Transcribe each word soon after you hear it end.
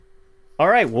All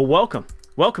right, well,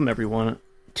 welcome everyone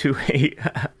to a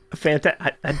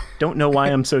fantastic. I don't know why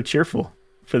I'm so cheerful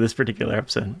for this particular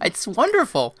episode. It's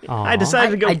wonderful. Aww. I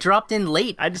decided to go. I dropped in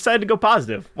late. I decided to go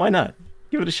positive. Why not?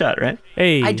 Give it a shot, right?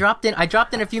 Hey, I dropped in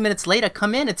a few minutes late. I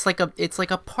come in. It's like a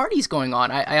party's going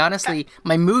on. I honestly,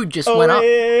 my mood just went up.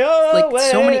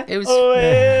 So many. It was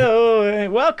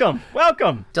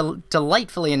welcome.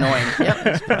 Delightfully annoying. Yep.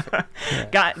 It's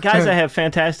perfect. Guys, I have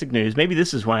fantastic news. Maybe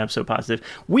this is why I'm so positive.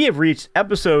 We have reached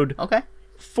episode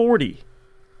 40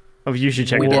 of You Should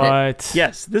Check It Out. What?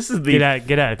 Yes, this is the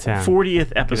get out of town.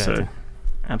 40th episode.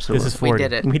 Absolutely. This is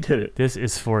 40. We did it. This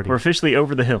is 40. We're officially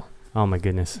over the hill. Oh my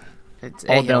goodness. It's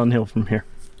all downhill from here.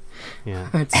 Yeah.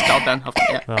 It's all downhill.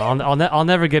 Yeah. Well, I'll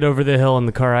never get over the hill in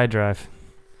the car I drive.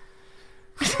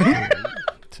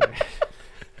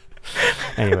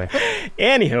 Anyway.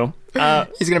 Anywho.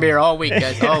 He's going to be here all week,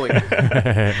 guys. All week.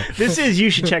 This is You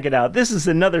Should Check It Out. This is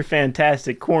another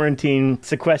fantastic quarantine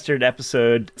sequestered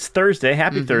episode. It's Thursday.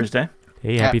 Happy Thursday.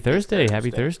 Hey, happy Thursday.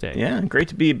 Happy Thursday. Yeah, great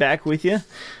to be back with you.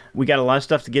 We got a lot of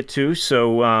stuff to get to,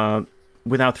 so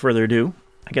without further ado,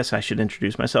 I guess I should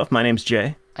introduce myself. My name's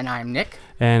Jay. And I'm Nick.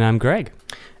 And I'm Greg.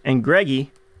 And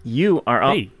Greggy, you are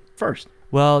up first.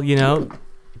 Well,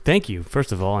 thank you,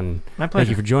 first of all, and my pleasure. Thank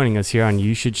you for joining us here on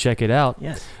You Should Check It Out.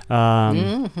 Yes.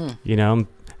 I'm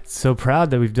so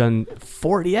proud that we've done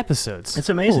 40 episodes. It's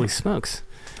amazing. Holy smokes.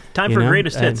 Time for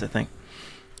greatest hits, I think.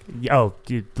 Oh,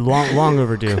 dude, long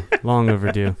overdue. Long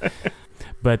overdue.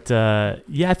 But,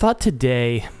 I thought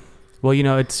today,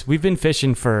 we've been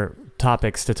fishing for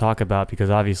topics to talk about because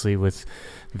obviously with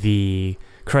the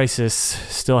crisis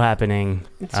still happening,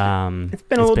 it's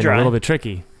been a little bit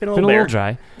tricky. Been a little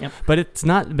dry. Yep. But it's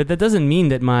not. But that doesn't mean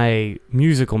that my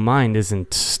musical mind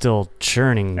isn't still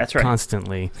churning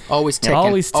constantly. Always ticking.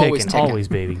 Always,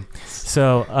 baby.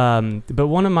 So, but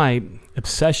one of my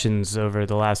obsessions over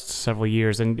the last several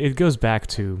years, and it goes back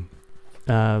to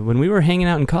when we were hanging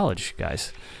out in college,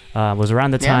 guys, was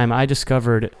around the time I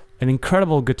discovered an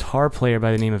incredible guitar player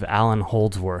by the name of Allan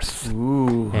Holdsworth.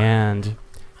 Ooh. And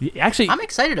actually, I'm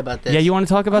excited about this. Yeah, you want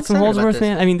to talk about some Holdsworth,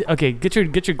 man? I mean, okay, get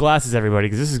your glasses, everybody,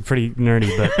 because this is pretty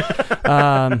nerdy. But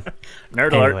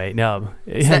nerd alert. Anyway, no,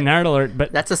 nerd alert.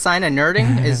 But that's a sign of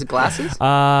nerding. Is glasses?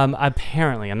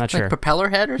 Apparently, I'm not sure. Propeller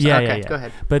head or something. Yeah. Go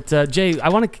ahead. But Jay, I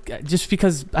want to just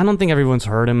because I don't think everyone's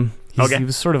heard him. He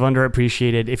was sort of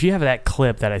underappreciated. If you have that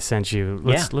clip that I sent you,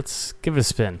 let's give it a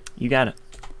spin. You got it.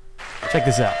 Check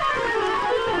this out.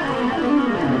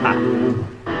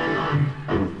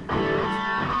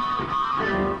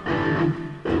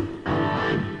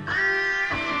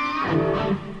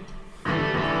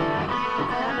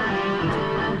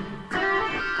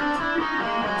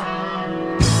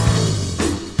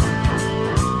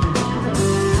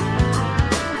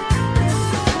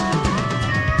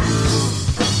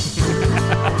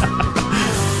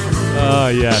 Oh,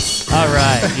 yes. All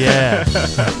right, yeah.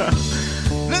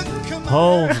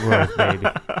 Holdsworth, baby.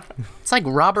 It's like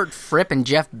Robert Fripp and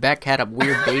Jeff Beck had a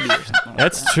weird baby or something.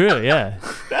 That's true, yeah.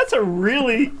 That's a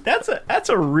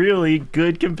really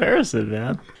good comparison,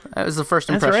 man. That was the first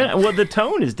impression. That's right. Well, the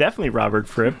tone is definitely Robert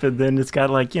Fripp, and then it's got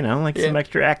some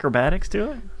extra acrobatics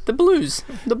to it. The blues,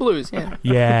 yeah.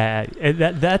 Yeah,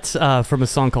 that's from a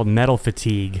song called Metal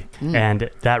Fatigue, and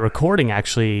that recording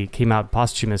actually came out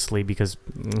posthumously because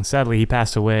sadly he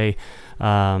passed away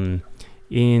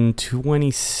in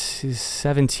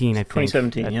 2017, I think.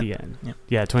 2017, at the end. Yep.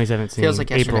 Yeah, 2017. Feels like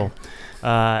April,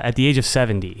 at the age of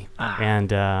 70,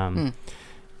 and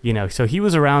so he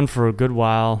was around for a good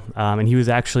while, and he was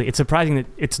actually. It's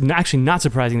actually not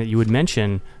surprising that you would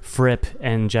mention Fripp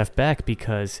and Jeff Beck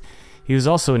because he was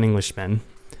also an Englishman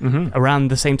around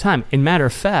the same time. In matter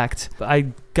of fact,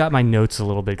 I got my notes a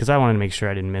little bit because I wanted to make sure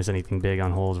I didn't miss anything big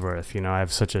on Holdsworth. I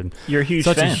have such a... You're a huge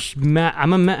fan.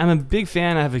 I'm a big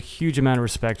fan. I have a huge amount of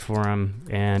respect for him,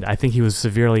 and I think he was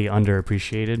severely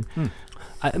underappreciated.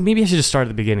 Maybe I should just start at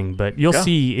the beginning, but you'll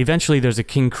see eventually there's a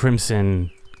King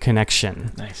Crimson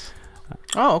connection. Nice.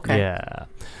 Oh, okay. Yeah.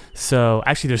 So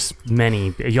actually there's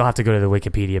many. You'll have to go to the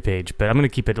Wikipedia page, but I'm going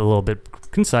to keep it a little bit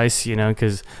concise,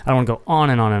 because I don't want to go on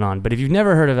and on and on. But if you've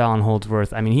never heard of Allan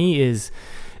Holdsworth, I mean, he is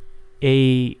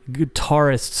a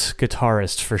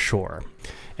guitarist for sure.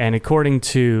 And according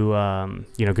to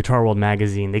Guitar World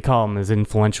magazine, they call him as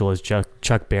influential as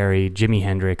Chuck Berry, Jimi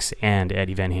Hendrix, and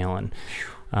Eddie Van Halen.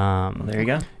 There you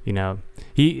go.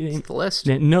 That's the list.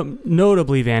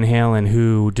 Notably Van Halen,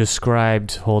 who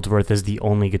described Holdsworth as the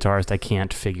only guitarist I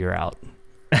can't figure out.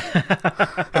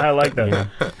 I like that.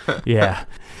 Yeah.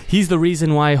 He's the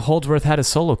reason why Holdsworth had a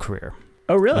solo career.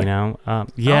 Oh, really?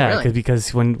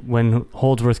 Because when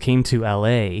Holdsworth came to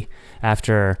L.A.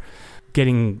 after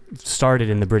getting started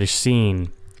in the British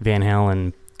scene, Van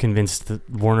Halen convinced the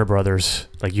Warner Brothers,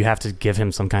 like, you have to give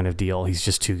him some kind of deal. He's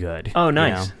just too good. Oh,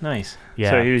 nice, nice.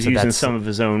 Yeah, so he was using some of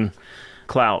his own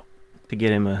clout to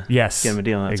get him a deal.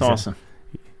 That's awesome.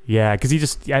 Yeah,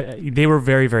 because they were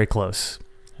very, very close,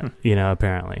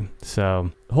 apparently.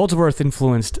 So Holdsworth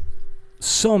influenced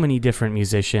so many different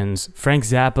musicians. Frank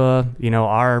Zappa,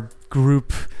 our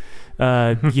group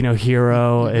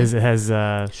hero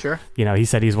has sure. He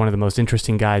said he's one of the most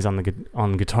interesting guys on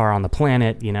guitar on the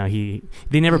planet.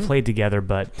 They never played together,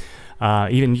 but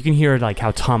even you can hear like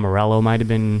how Tom Morello might have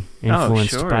been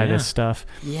influenced by this stuff.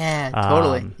 Yeah,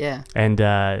 totally. Yeah.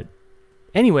 And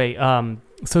anyway,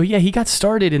 so yeah, he got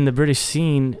started in the British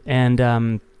scene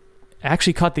and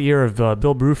actually caught the ear of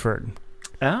Bill Bruford.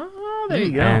 Oh, there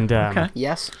you go. And okay.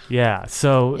 Yes. Yeah.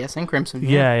 So yes, and Crimson.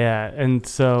 Yeah. And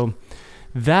so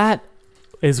that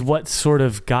is what sort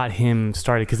of got him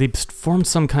started, because they formed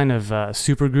some kind of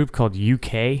super group called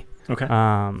UK. Okay.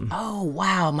 Oh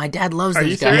wow, my dad loves Are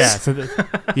these you guys.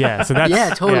 Yeah. So that's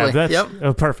yeah, totally. Yep.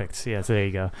 Oh, perfect. Yeah. So there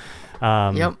you go.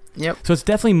 Yep. So it's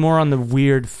definitely more on the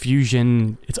weird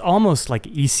fusion. It's almost like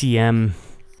ECM.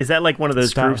 Is that like one of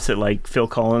those groups that like Phil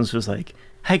Collins was like,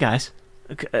 "Hey guys,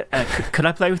 could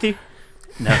I play with you?"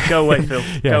 No, go away, Phil.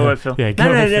 Go away, Phil. Yeah,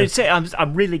 no. Say,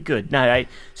 I'm really good. No,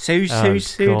 Sue.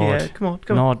 Yeah, come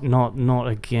on. Not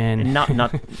again.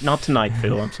 Not tonight,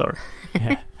 Phil. I'm sorry.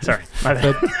 Yeah. Sorry. My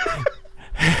bad.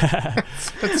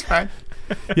 That's fine.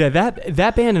 Yeah,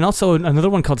 that band, and also another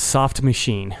one called Soft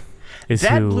Machine.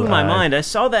 Blew my mind. I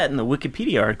saw that in the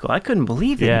Wikipedia article. I couldn't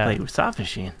believe they played with Soft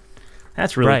Machine.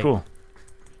 That's really cool.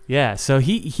 Yeah, so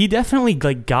he definitely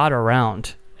like got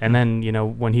around. And then,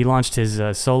 when he launched his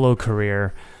solo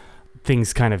career,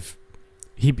 things kind of,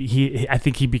 I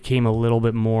think he became a little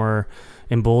bit more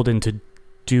emboldened to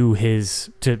do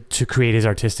to create his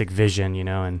artistic vision,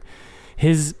 and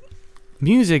his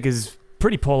music is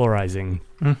pretty polarizing.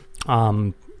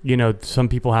 Some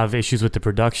people have issues with the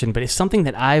production, but it's something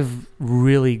that I've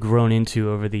really grown into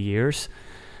over the years.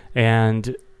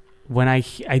 And when I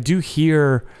do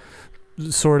hear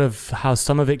sort of how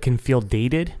some of it can feel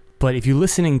dated, but if you're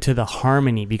listening to the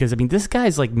harmony, because this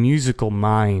guy's like musical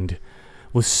mind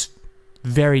was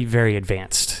very, very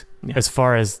advanced as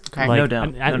far as no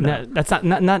doubt. That's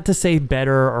not to say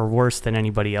better or worse than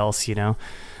anybody else,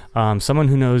 Someone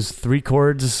who knows 3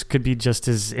 chords could be just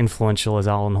as influential as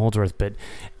Allan Holdsworth, but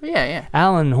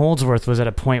Allan Holdsworth was at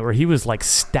a point where he was like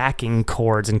stacking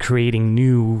chords and creating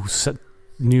new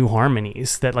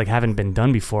harmonies that like haven't been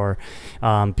done before.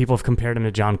 People have compared him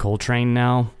to John Coltrane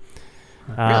now.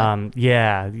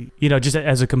 Really? Just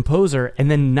as a composer. And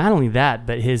then not only that,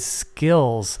 but his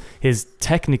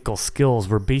technical skills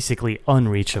were basically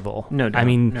unreachable. No doubt.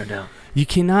 No doubt. You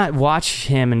cannot watch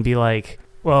him and be like,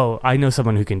 whoa, I know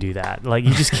someone who can do that. Like,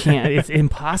 you just can't. It's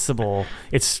impossible.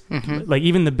 It's like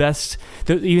even the best,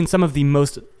 even some of the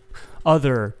most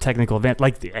other technical event,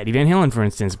 like Eddie Van Halen, for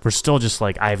instance, we're still just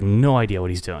like, I have no idea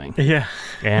what he's doing. Yeah.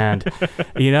 And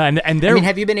and they're,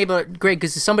 have you been able to, Greg,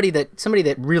 because somebody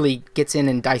that really gets in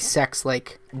and dissects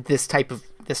like this type of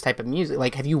music,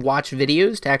 like, have you watched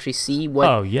videos to actually see what?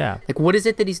 Oh yeah. Like, what is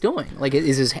it that he's doing? Like,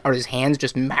 are his hands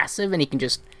just massive and he can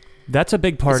just? That's a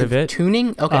big part of it.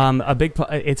 Tuning? Okay. A big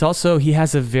part. It's also, he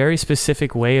has a very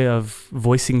specific way of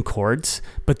voicing chords,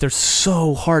 but they're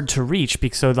so hard to reach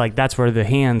because that's where the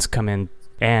hands come in.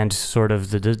 And sort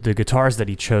of the guitars that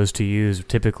he chose to use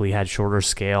typically had shorter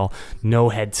scale, no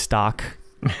headstock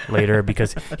later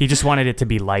because he just wanted it to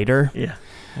be lighter. Yeah.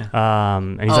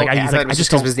 And he's I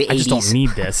just don't need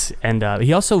this. And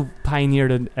he also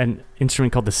pioneered an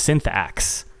instrument called the synth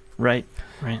axe. Right.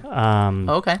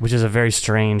 Okay. Which is a very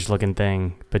strange looking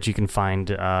thing, but you can find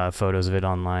photos of it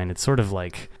online. It's sort of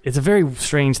like, it's a very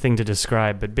strange thing to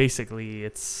describe, but basically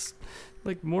it's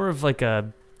like more of like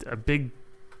a big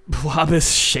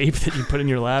blobous shape that you put in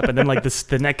your lap, and then like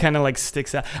the neck kind of like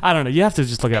sticks out. I don't know. You have to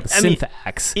just look it up.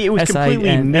 Synthax. It was completely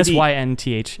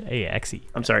SYNTHAXE.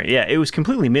 I'm sorry. Yeah, it was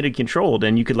completely MIDI controlled,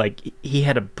 and you could he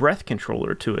had a breath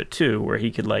controller to it too, where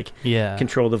he could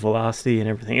control the velocity and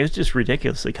everything. It was just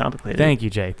ridiculously complicated. Thank you,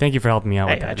 Jay. Thank you for helping me out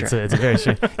with that. It's a very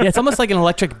strange. Yeah, it's almost like an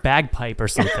electric bagpipe or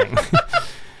something.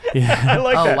 Yeah. I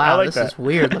like that. Wow, I like this that. is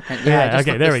weird looking. Yeah,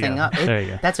 okay, there we go. There you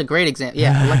go. That's a great example.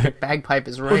 Yeah, electric bagpipe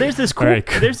is right. Well, there's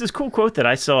this cool quote that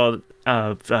I saw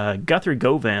of Guthrie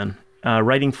Govan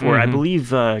writing for, I believe,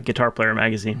 Guitar Player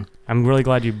magazine. I'm really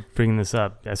glad you bring this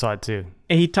up. I saw it too.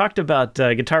 And he talked about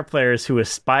guitar players who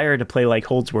aspire to play like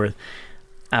Holdsworth.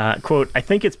 Quote, I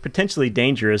think it's potentially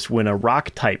dangerous when a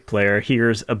rock-type player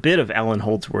hears a bit of Allan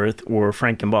Holdsworth or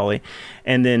Frank Gambale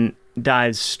and then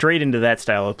dives straight into that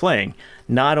style of playing.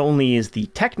 Not only is the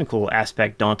technical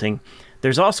aspect daunting,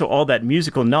 there's also all that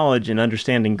musical knowledge and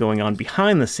understanding going on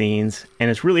behind the scenes, and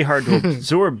it's really hard to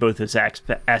absorb both those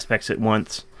aspects at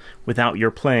once without your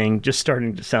playing just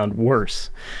starting to sound worse,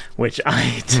 which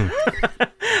I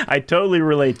totally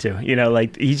relate to. You know,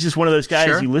 like, he's just one of those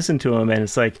guys, you listen to him, and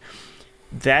it's like,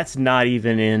 that's not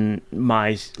even in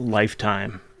my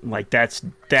lifetime. Like, that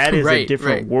is a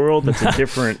different world. That's a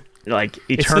different, like,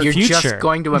 eternal You're future. You're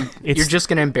just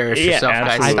going to embarrass yourself,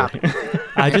 guys. Stop it.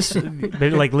 I just,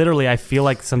 like, literally, I feel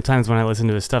like sometimes when I listen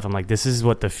to his stuff, I'm like, this is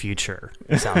what the future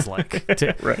sounds like.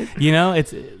 Right. You know,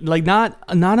 it's like not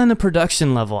on a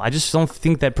production level. I just don't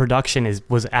think that production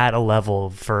was at a level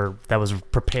that was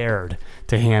prepared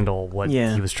to handle what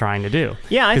he was trying to do.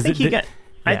 Yeah, I think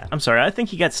I'm sorry. I think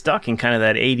he got stuck in kind of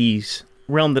that 80s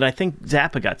realm that I think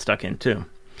Zappa got stuck in, too.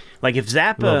 Like, if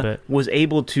Zappa was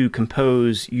able to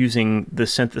compose using the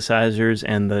synthesizers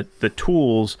and the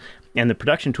tools and the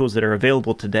production tools that are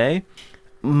available today,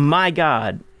 my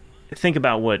God, think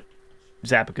about what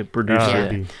Zappa could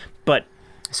produce. But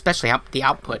especially the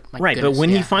output. But when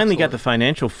he finally got the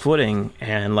financial footing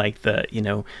and, like, the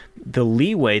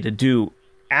leeway to do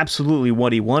absolutely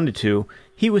what he wanted to,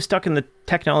 he was stuck in the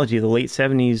technology of the late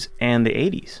 70s and the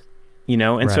 80s. You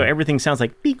know, and so everything sounds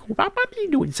like,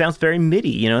 it sounds very MIDI,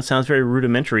 you know, it sounds very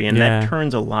rudimentary, and that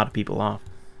turns a lot of people off.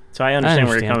 So I understand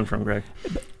where you're coming from, Greg.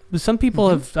 But some people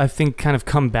have, I think, kind of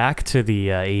come back to the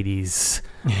 80s,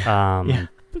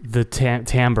 the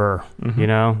timbre, you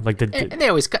know, like the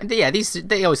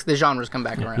genres come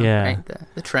back around, right?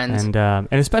 The trends. And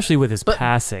especially with his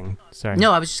passing. Sorry.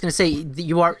 No, I was just going to say,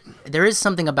 there is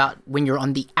something about when you're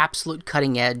on the absolute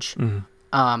cutting edge,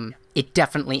 it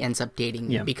definitely ends up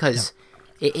dating you because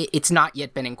it's not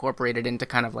yet been incorporated into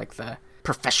kind of like the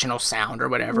professional sound or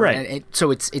whatever. Right. And so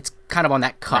it's kind of on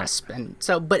that cusp. Right. And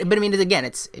so, but I mean, again,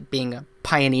 it's being a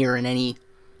pioneer in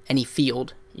any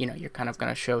field. You know, you're kind of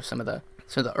going to show some of the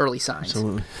early signs.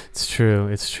 Absolutely,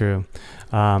 it's true.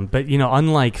 But you know,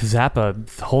 unlike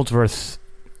Zappa, Holdsworth,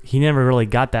 he never really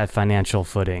got that financial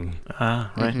footing.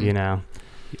 Right. You know,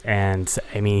 and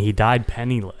I mean, he died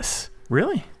penniless.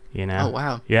 Really? You know? Oh,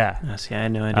 wow. Yeah. See, I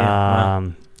had no idea.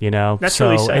 Wow. You know, that's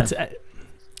really sad.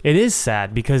 It is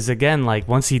sad because, again, like,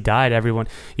 once he died, everyone,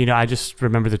 you know, I just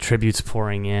remember the tributes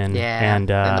pouring in. Yeah. And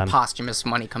the posthumous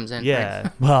money comes in. Yeah.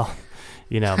 Right? Well,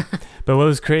 you know, but what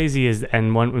was crazy is,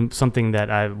 and something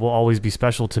that will always be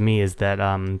special to me is that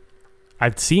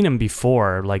I've seen him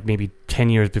before, like maybe 10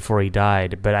 years before he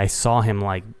died, but I saw him,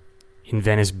 like, in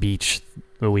Venice Beach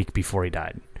the week before he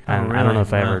died. And really? I don't know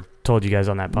if I ever told you guys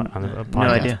on that on the podcast, no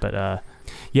idea. But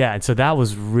yeah, and so that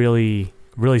was really,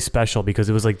 really special because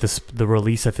it was like the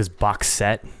release of his box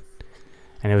set,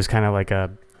 and it was kind of like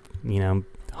a, you know,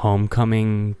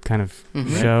 homecoming kind of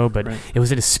show, but it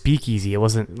was at a speakeasy. It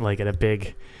wasn't like at a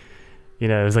big, you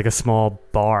know, it was like a small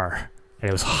bar. And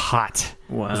it was hot.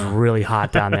 Wow. It was really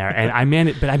hot down there. And I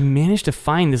managed to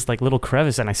find this like little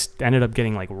crevice, and I ended up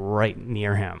getting like right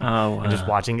near him. Oh, wow. And just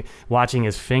watching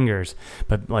his fingers.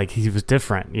 But like, he was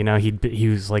different, you know, he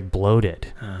was like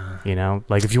bloated, you know,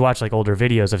 like if you watch like older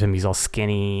videos of him, he's all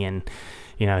skinny, and,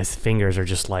 you know, his fingers are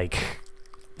just like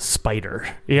spider.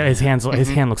 Yeah. His hand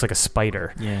looks like a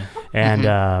spider. Yeah.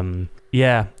 And,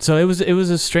 yeah, so it was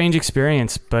a strange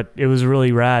experience, but it was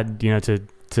really rad, you know, to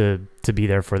be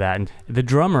there for that. And the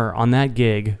drummer on that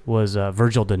gig was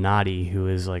Virgil Donati, who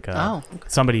is like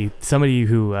somebody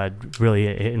who really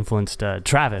influenced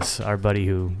Travis, our buddy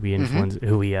who we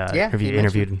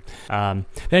interviewed.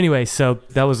 Anyway, so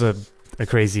that was a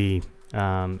crazy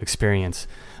experience,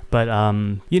 but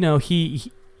you know,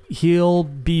 he'll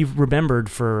be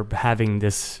remembered for having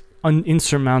this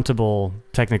insurmountable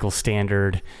technical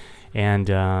standard. And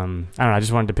I don't know, I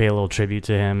just wanted to pay a little tribute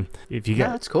to him.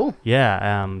 That's cool.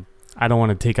 Yeah, I don't want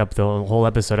to take up the whole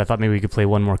episode. I thought maybe we could play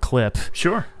one more clip.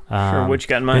 Sure. What you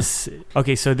got in mind?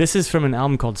 So this is from an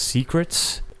album called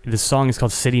Secrets. The song is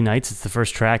called City Nights. It's the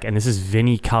first track, and this is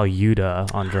Vinny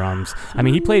Colaiuta on drums. I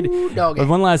mean, he played. But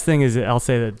one last thing I'll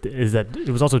say that it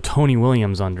was also Tony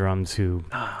Williams on drums who.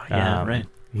 Right.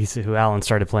 He's who Allan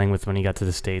started playing with when he got to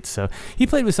the States. So he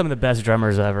played with some of the best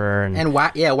drummers ever. And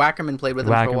Wackerman played with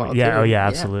him for a while, yeah, too. Oh, yeah,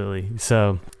 absolutely.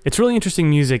 So it's really interesting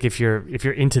music if you're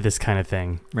into this kind of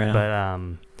thing. Right. But,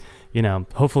 you know,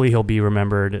 hopefully he'll be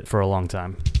remembered for a long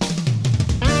time.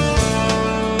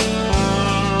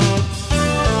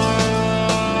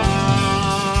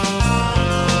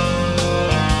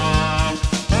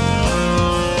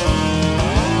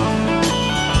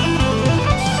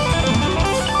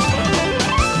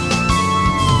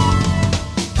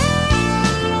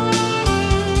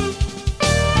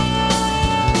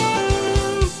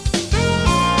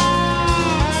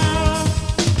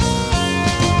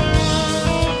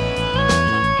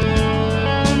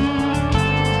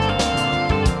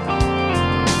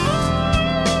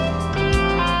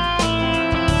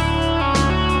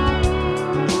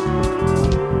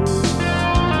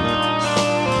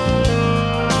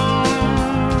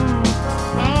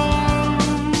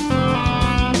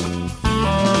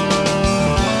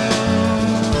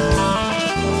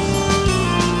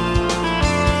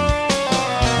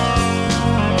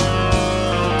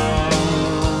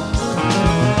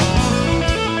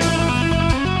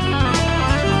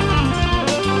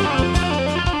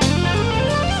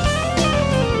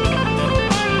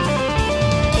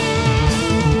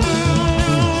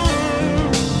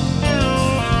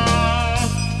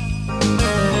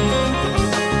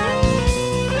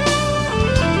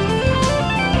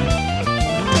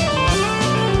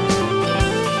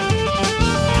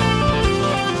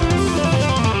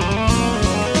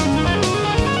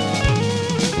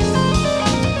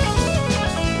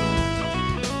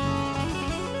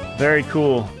 Very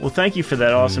cool. Well, thank you for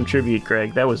that awesome tribute,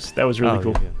 Greg. That was really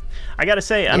cool. Yeah. I gotta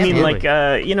say, I mean, like,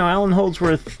 Allan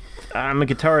Holdsworth. I'm a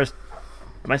guitarist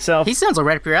myself. He sounds like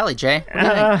right up your alley, Jay. What do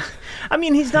you think? I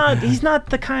mean, he's not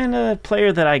the kind of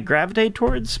player that I gravitate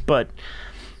towards, but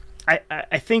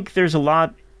I think there's a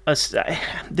lot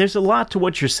to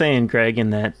what you're saying, Greg, in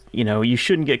that, you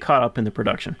shouldn't get caught up in the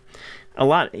production. A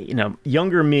lot,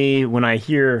 younger me, when I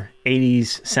hear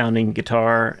 80s sounding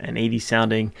guitar and 80s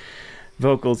sounding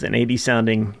vocals and 80s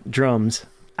sounding drums,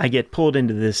 I get pulled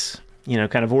into this,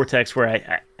 kind of vortex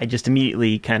where I just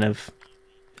immediately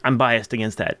I'm biased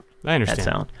against that. I understand. That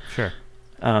sound. Sure.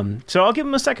 So I'll give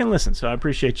him a second listen. So I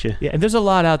appreciate you. Yeah, and there's a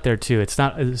lot out there too. It's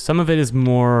not, some of it is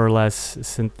more or less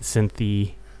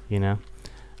synthy,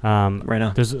 Right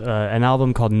on. There's an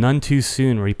album called None Too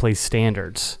Soon where he plays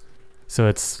standards, so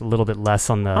it's a little bit less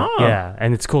on the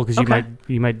and it's cool because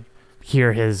you might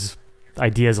hear his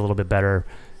ideas a little bit better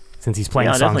since he's playing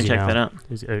songs. I'll definitely check that out.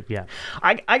 Yeah,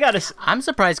 I gotta. I'm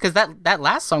surprised because that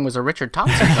last song was a Richard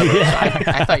Thompson cover. So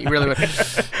I thought you really would.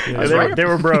 They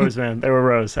were bros, man. They were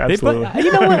bros. Absolutely.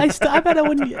 You know what? I bet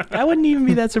I wouldn't even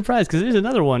be that surprised because there's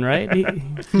another one, right? I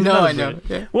know.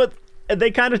 Yeah. Well, they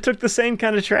kind of took the same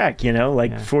kind of track,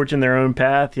 forging their own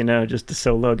path. Just a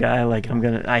solo guy. Like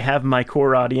I have my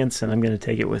core audience, and I'm gonna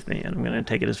take it with me, and I'm gonna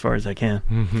take it as far as I can.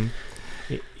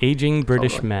 Mm-hmm. Aging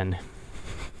British men.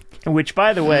 Which,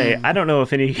 by the way, I don't know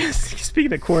if any.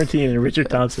 Speaking of quarantine and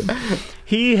Richard Thompson,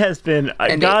 he has been.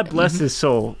 God bless his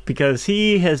soul, because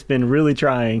he has been really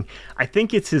trying. I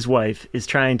think it's his wife is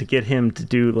trying to get him to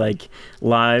do like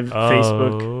live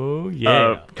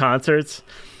Facebook concerts.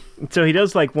 So he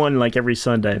does like one like every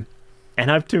Sunday,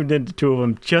 and I've tuned into two of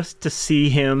them just to see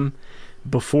him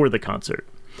before the concert,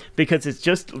 because it's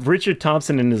just Richard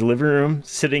Thompson in his living room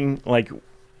sitting like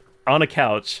on a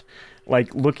couch,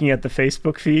 like looking at the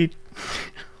Facebook feed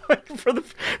like for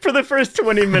the first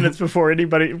 20 minutes before he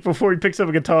picks up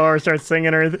a guitar or starts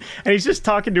singing or anything, and he's just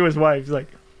talking to his wife. He's like,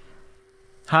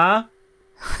 huh?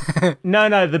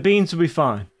 No, the beans will be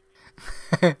fine.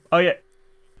 Oh yeah.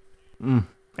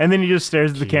 And then he just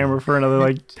stares at the camera for another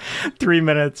like 3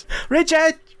 minutes.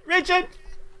 Richard,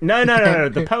 no,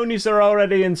 the ponies are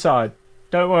already inside,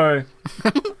 don't worry.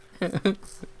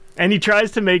 And he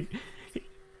tries to make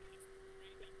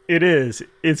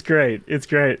It's great.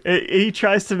 He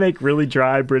tries to make really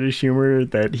dry British humor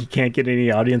that he can't get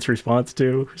any audience response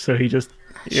to, so he just...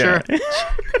 Sure.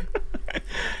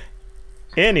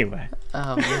 Anyway.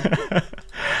 Oh, man.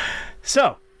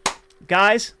 So,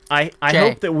 guys, I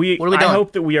hope that we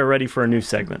are ready for a new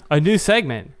segment. A new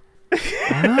segment? Is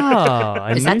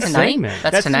that tonight? Segment.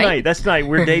 That's tonight? That's tonight.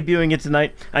 We're debuting it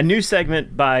tonight. A new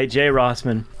segment by Jay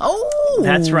Rossman. Oh!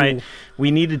 That's right.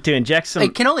 We needed to inject some...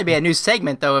 It can only be a new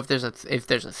segment, though, if there's a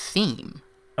theme.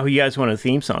 Oh, you guys want a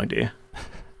theme song, do you?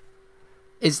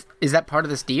 Is that part of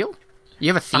this deal? You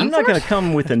have a theme? I'm not going to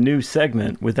come with a new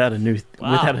segment without a new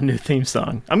theme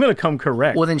song. I'm going to come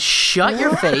correct. Well, then shut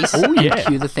your face and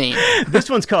cue the theme. This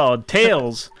one's called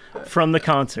Tales from the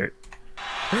Concert.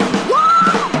 Tales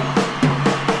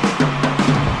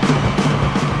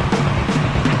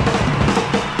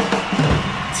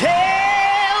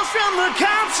from the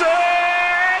Concert!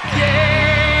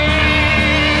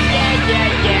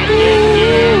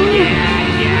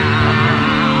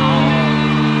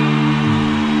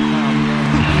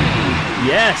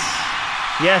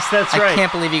 Yes, that's right. I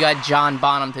can't believe you got John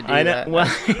Bonham to do that. Well,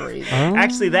 that's crazy.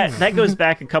 Actually, that goes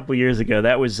back a couple years ago.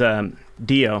 That was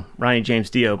Dio, Ronnie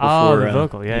James Dio,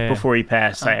 before he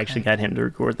passed. Okay. I actually got him to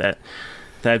record that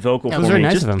vocal for me.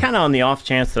 Nice just kind of on the off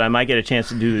chance that I might get a chance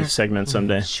to do this segment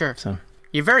someday. Sure. So.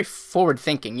 You're very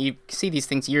forward-thinking. You see these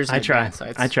things years in advance.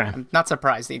 I try. I'm not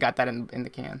surprised that you got that in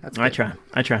the can. That's good.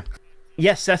 I try.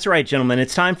 Yes, that's right, gentlemen.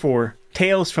 It's time for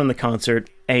Tales from the Concert,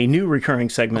 a new recurring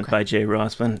segment by Jay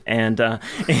Rossman. And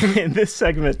in this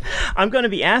segment, I'm going to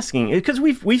be asking, because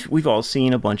we've all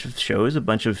seen a bunch of shows, a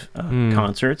bunch of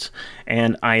concerts,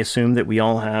 and I assume that we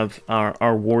all have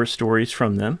our war stories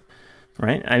from them,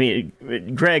 right? I mean,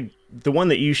 Greg, the one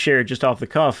that you shared just off the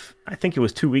cuff, I think it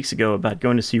was 2 weeks ago, about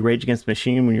going to see Rage Against the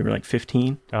Machine when you were like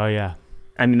 15. Oh, yeah.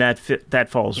 I mean, that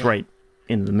falls right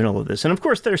in the middle of this. And of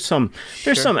course, there's some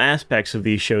aspects of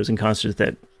these shows and concerts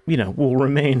that, will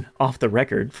remain off the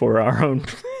record for our own,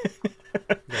 for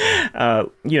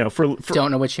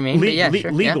don't know what you mean,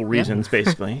 legal reasons,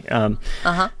 basically. Okay.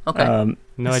 No idea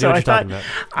what so you're talking about.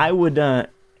 I would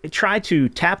try to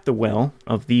tap the well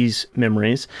of these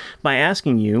memories by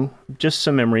asking you just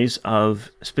some memories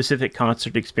of specific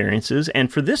concert experiences.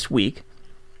 And for this week,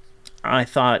 I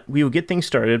thought we would get things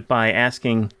started by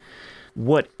asking,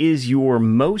 what is your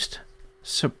most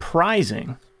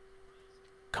surprising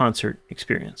concert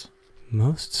experience?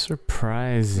 Most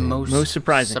surprising. Most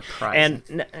surprising.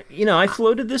 And, I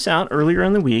floated this out earlier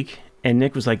in the week, and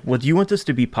Nick was like, well, do you want this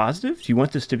to be positive? Do you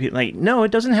want this to be like, no,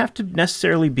 it doesn't have to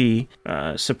necessarily be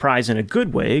surprise in a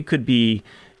good way. It could be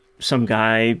some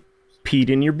guy peed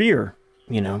in your beer,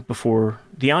 before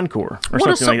the encore or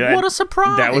something like that. What a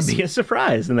surprise. That would be a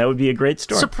surprise, and that would be a great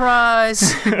story. Surprise.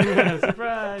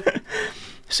 Surprise.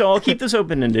 So I'll keep this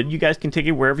open-ended. You guys can take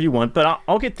it wherever you want, but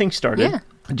I'll get things started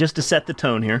just to set the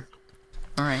tone here.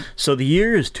 All right. So the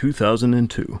year is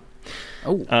 2002.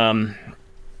 Oh.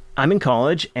 I'm in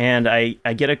college, and I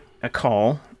get a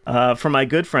call from my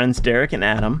good friends Derek and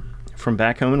Adam from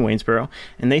back home in Waynesboro,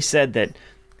 and they said that,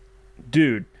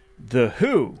 dude, The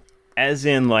Who, as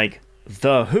in like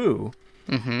The Who,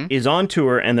 is on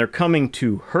tour, and they're coming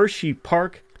to Hershey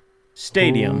Park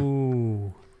Stadium.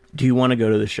 Ooh. Do you want to go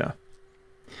to the show?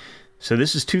 So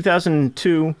this is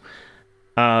 2002.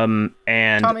 And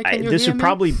Tommy, this would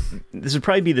probably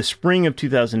be the spring of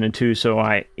 2002.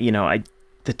 So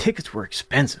the tickets were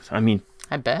expensive. I mean,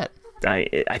 I bet.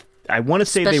 I want to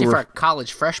say especially they were for a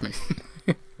college freshman.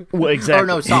 Well, exactly. Or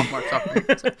no, sophomore.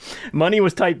 Money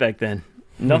was tight back then.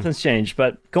 Nothing's changed.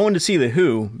 But going to see The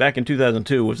Who back in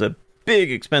 2002 was a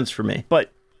big expense for me.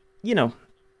 But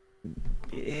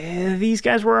these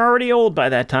guys were already old by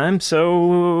that time,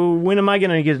 so when am I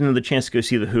going to get another chance to go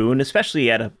see The Who? And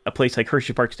especially at a place like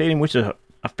Hershey Park Stadium, which is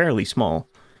a fairly small,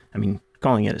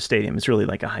 calling it a stadium, it's really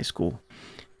like a high school,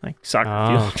 like soccer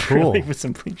field, cool. really, with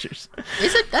some bleachers.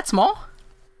 Is it that small?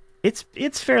 It's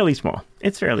fairly small.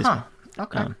 It's fairly small.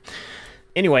 Okay.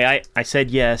 Anyway, I said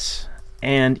yes,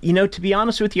 and to be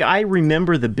honest with you, I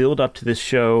remember the build up to this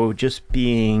show just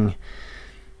being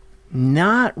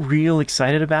not real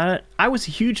excited about it. I was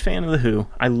a huge fan of The Who.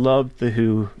 I loved The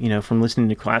Who, from listening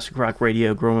to classic rock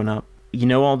radio growing up.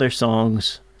 All their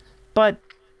songs. But,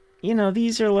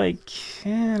 these are like,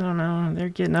 I don't know, they're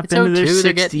getting up into their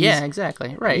 60s. Yeah,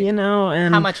 exactly. Right. And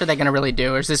how much are they going to really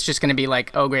do? Or is this just going to be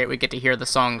like, oh, great, we get to hear the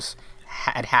songs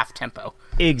at half tempo?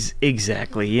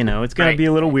 Exactly. It's going to be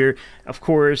a little weird. Of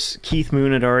course, Keith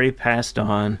Moon had already passed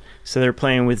on, so they're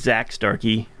playing with Zach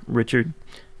Starkey,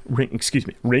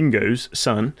 Ringo's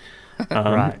son,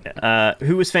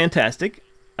 who was fantastic,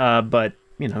 but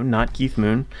not Keith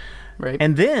Moon. Right.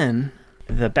 And then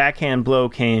the backhand blow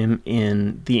came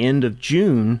in the end of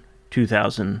June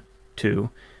 2002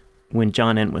 when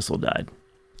John Entwistle died.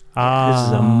 This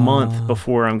is a month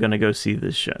before I'm going to go see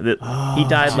this show. He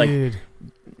died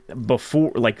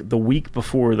before, the week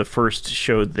before the first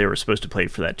show they were supposed to play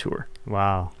for that tour.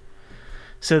 Wow.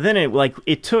 So then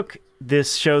it took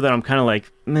this show that I'm kind of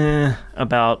like meh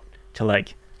about to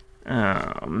like,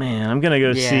 oh man, I'm gonna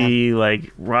go see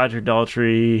like Roger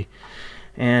Daltrey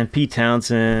and Pete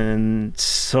Townsend,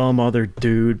 some other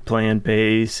dude playing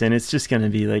bass, and it's just gonna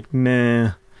be like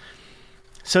meh.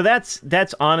 So that's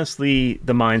honestly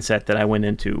the mindset that I went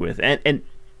into with, and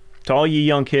to all you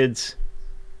young kids,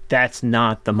 that's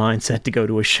not the mindset to go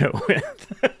to a show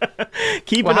with.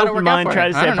 Keep an open mind, try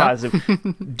to stay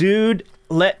positive, dude.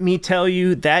 Let me tell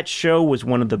you, that show was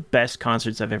one of the best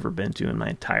concerts I've ever been to in my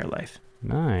entire life.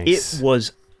 Nice. It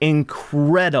was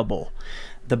incredible.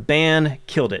 The band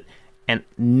killed it. And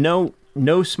no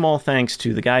small thanks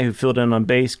to the guy who filled in on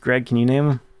bass. Greg, can you name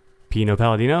him? Pino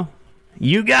Palladino?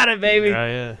 You got it, baby.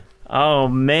 Yeah. Oh,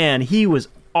 man. He was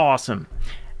awesome.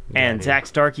 Yeah, and Zach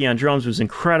Starkey on drums was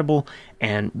incredible.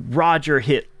 And Roger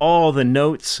hit all the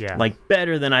notes,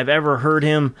 better than I've ever heard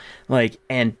him.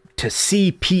 And to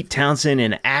see Pete Townsend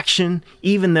in action,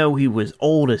 even though he was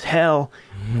old as hell,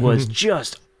 was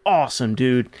just awesome,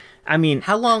 dude. I mean,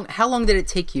 how long did it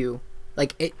take you?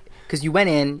 Because you went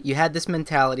in, you had this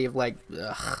mentality of like,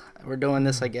 ugh, we're doing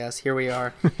this, I guess. Here we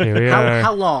are.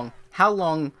 How long? How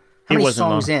many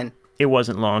songs in? It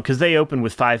wasn't long, because they opened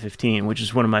with 5:15, which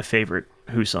is one of my favorite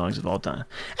Who songs of all time.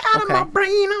 Out of my brain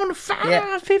on the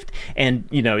 5:15. And,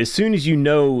 as soon as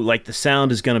the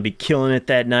sound is going to be killing it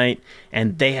that night,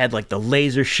 and they had, the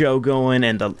laser show going,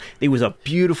 and it was a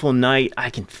beautiful night. I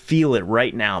can feel it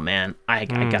right now, man. I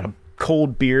got a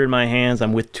cold beer in my hands.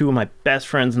 I'm with two of my best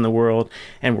friends in the world,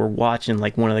 and we're watching,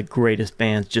 one of the greatest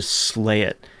bands just slay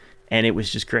it. And it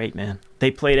was just great, man.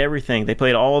 They played everything. They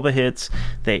played all the hits.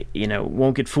 They,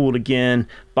 Won't Get Fooled Again,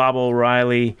 Bob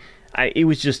O'Reilly. I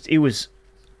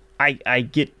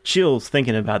get chills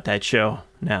thinking about that show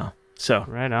now. So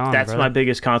right on, that's brother. my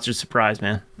biggest concert surprise,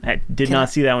 man. I did not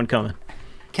see that one coming.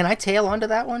 Can I tail onto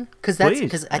that one? Because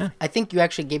I think you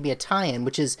actually gave me a tie-in,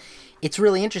 which is, it's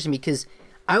really interesting because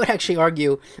I would actually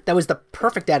argue that was the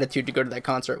perfect attitude to go to that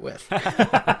concert with.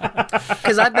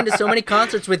 Because I've been to so many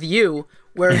concerts with you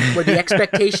where the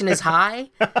expectation is high,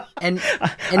 and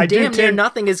damn near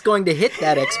nothing is going to hit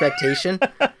that expectation,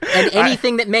 and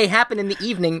anything that may happen in the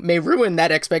evening may ruin that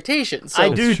expectation. So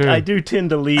I do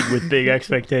tend to lead with big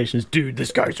expectations. Dude,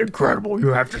 this guy's incredible. You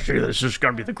have to see this. This is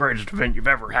going to be the greatest event you've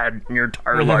ever had in your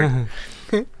entire life.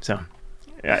 So,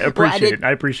 yeah,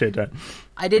 I appreciate that.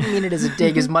 I didn't mean it as a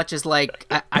dig as much as like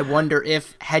I wonder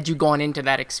if had you gone into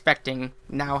that expecting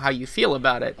now how you feel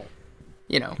about it.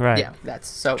 You know, right. Yeah, that's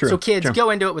so. True, so kids, true. go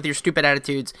into it with your stupid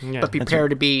attitudes, but prepare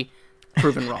to be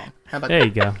proven wrong. How about There that?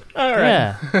 you go. All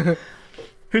right. Yeah.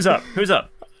 Who's up?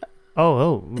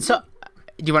 Oh. So,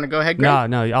 do you want to go ahead, Greg?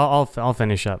 No. I'll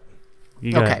finish up.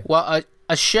 You go Okay. ahead. Well,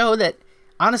 a show that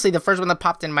honestly the first one that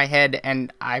popped in my head,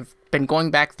 and I've been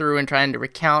going back through and trying to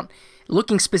recount,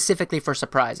 looking specifically for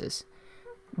surprises.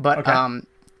 But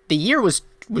the year was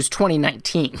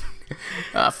 2019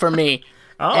 for me.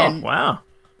 Oh, wow.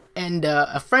 And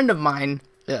a friend of mine,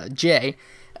 Jay,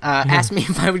 asked me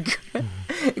if I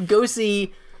would go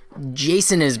see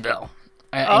Jason Isbell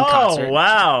in concert. Oh,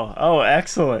 wow. Oh,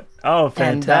 excellent. Oh,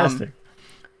 fantastic.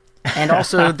 And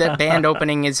also that band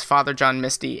opening is Father John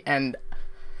Misty. And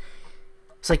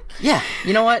it's like, yeah,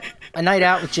 you know what? A night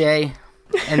out with Jay,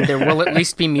 and there will at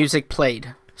least be music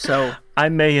played. So I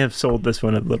may have sold this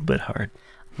one a little bit hard.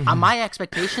 My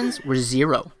expectations were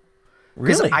zero.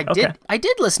 Really? I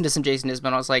did listen to some Jason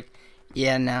Isbell. I was like,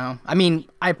 yeah, no. I mean,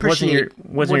 I appreciate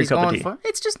what he's going for.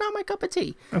 It's just not my cup of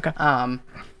tea. Okay.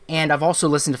 And I've also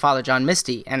listened to Father John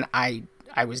Misty, and I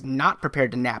was not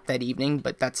prepared to nap that evening,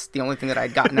 but that's the only thing that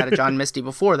I'd gotten out of John Misty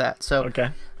before that. So, okay.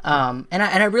 And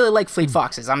I really like Fleet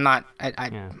Foxes. I'm not,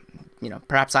 you know,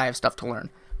 perhaps I have stuff to learn,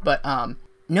 but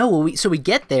no. So we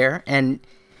get there, and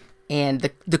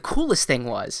the coolest thing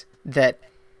was that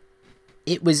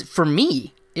it was for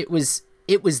me. It was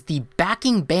the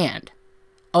backing band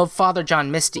of Father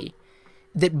John Misty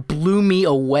that blew me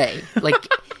away.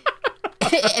 Like,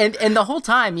 and the whole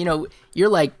time, you know,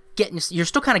 you're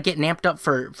still kind of getting amped up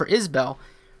for Isbell,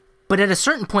 but at a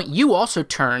certain point, you also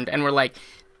turned and were like,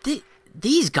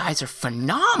 these guys are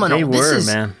phenomenal. They were,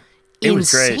 man. It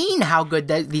was insane great. how good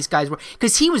these guys were,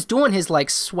 because he was doing his like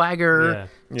swagger.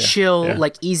 Chill,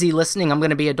 like easy listening. I'm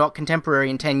going to be adult contemporary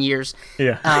in 10 years.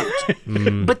 Yeah.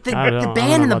 But the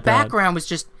band in the background was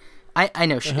just. I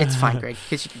know it's fine, Greg.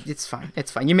 It's fine. It's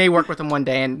fine. You may work with them one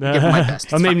day and give them my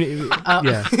best.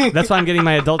 Yeah, that's why I'm getting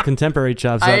my adult contemporary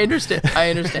chops up. I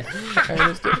understand.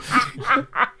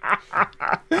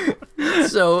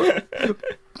 So,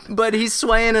 but he's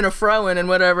swaying and a-froing and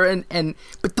whatever,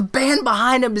 but the band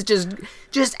behind him is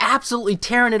just absolutely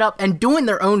tearing it up and doing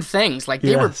their own things. Like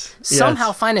they were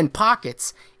somehow finding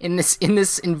pockets in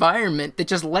this environment that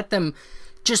just let them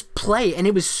just play, and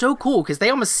it was so cool because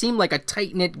they almost seemed like a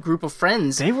tight-knit group of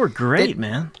friends. They were great,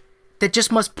 man. That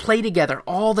just must play together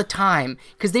all the time,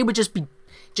 because they would just be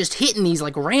hitting these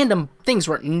like random things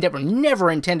that were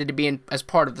never intended to be as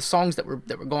part of the songs that were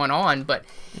going on. But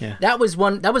that was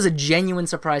a genuine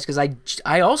surprise, because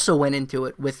I also went into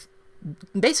it with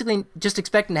basically just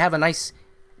expecting to have a nice,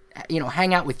 you know,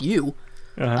 hang out with you.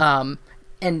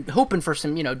 And hoping for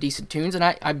some, you know, decent tunes, and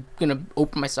I'm gonna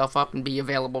open myself up and be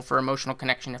available for emotional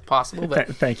connection if possible.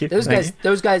 But thank you.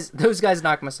 Those guys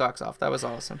knocked my socks off. That was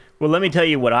awesome. Well, let me tell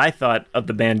you what I thought of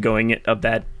the band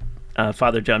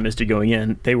Father John Misty going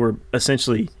in. They were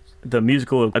essentially the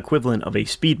musical equivalent of a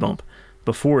speed bump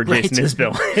before Jason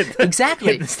Isbell hit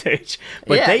the stage.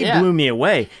 But they blew me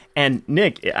away. And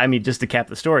Nick, I mean, just to cap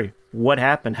the story, what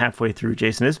happened halfway through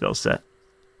Jason Isbell's set?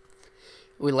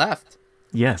 We left.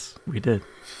 Yes, we did.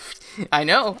 I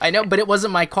know, but it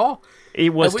wasn't my call.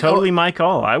 It was totally my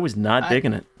call. I was not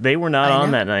digging it. They were not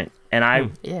on that night.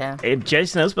 And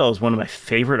Jason Isbell is one of my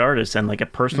favorite artists and like a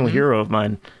personal hero of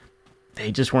mine.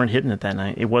 They just weren't hitting it that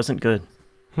night. It wasn't good.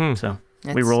 So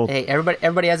we rolled. Hey,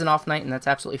 everybody has an off night, and that's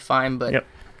absolutely fine. But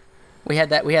we had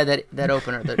that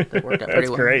opener that worked out pretty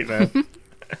well. That's great, man.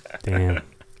 Damn.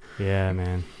 Yeah,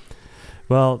 man.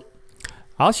 Well,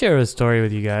 I'll share a story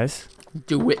with you guys.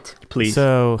 Do it, please.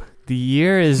 So the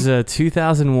year is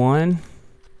 2001,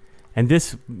 and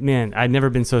this, man, I'd never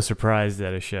been so surprised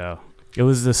at a show. It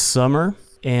was the summer,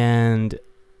 and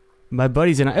my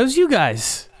buddies and it was you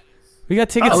guys. We got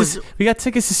tickets. We got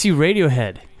tickets to see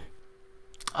Radiohead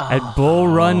at Bull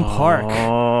Run Park.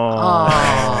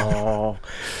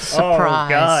 Surprise. Oh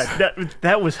God,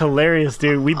 that was hilarious,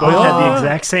 dude. We both had the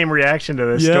exact same reaction to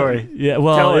this story. Yeah,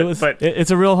 well,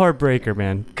 it's a real heartbreaker,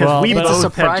 man. Because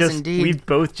we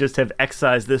both just have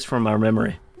excised this from our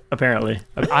memory. Apparently,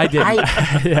 I did.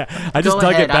 I just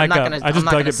dug it back up. I just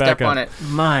dug it back up.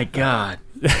 My God.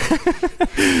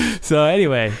 So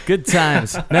anyway, good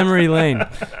times, memory lane.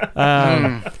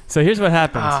 So here's what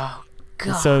happens. Oh,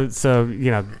 God. So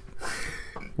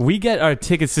we get our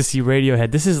tickets to see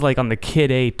Radiohead. This is like on the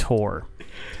Kid A tour.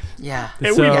 Yeah.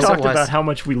 And So- we've Yes, talked about how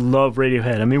much we love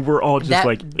Radiohead. I mean, we're all just That-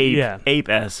 like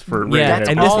ape-s for Radiohead. Yeah, That's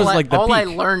and this all was I, like the all I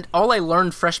peak. learned. All I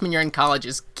learned freshman year in college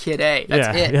is Kid A.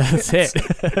 That's it. Yeah, that's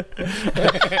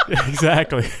it.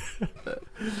 Exactly.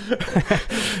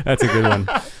 That's a good one.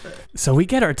 So we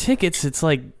get our tickets. It's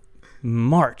like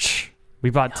March. We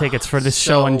bought tickets for this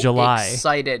show in July.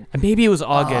 Excited. And maybe it was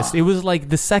August. It was like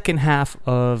the second half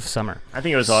of summer. I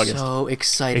think it was August. So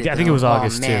excited. I think it was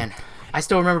August, oh, too. man. I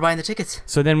still remember buying the tickets.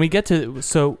 So then we get to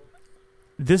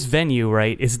this venue,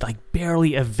 right, is like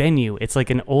barely a venue. It's like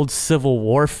an old Civil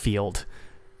War field,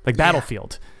 like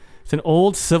battlefield. It's an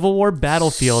old Civil War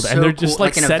battlefield, So and they're cool. just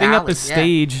like Like in a setting up valley, a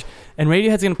stage, and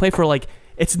Radiohead's gonna play for like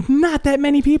it's not that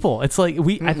many people. It's like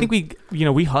I think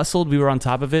we hustled. We were on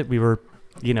top of it. We were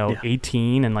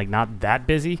 18 and like not that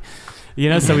busy,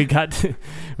 So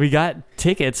we got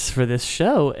tickets for this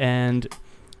show, and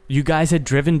you guys had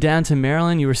driven down to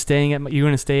Maryland. You were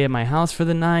going to stay at my house for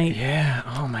the night. Yeah.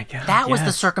 Oh my God. That was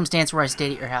the circumstance where I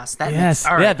stayed at your house. Yes.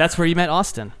 All right. Yeah, that's where you met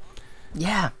Austin.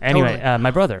 Yeah. Anyway, totally.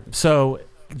 my brother. So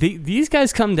these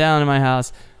guys come down to my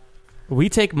house. We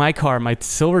take my car, my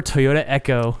silver Toyota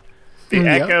Echo. The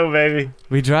Echo, baby.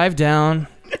 We drive down.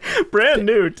 Brand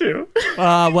new, too.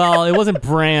 Well, it wasn't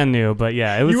brand new, but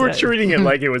yeah, it was. You were treating it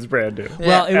like it was brand new.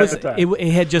 Well, it at was. the time.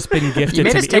 It had just been gifted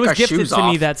made to us me. take It was our gifted shoes to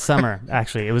me off. that summer.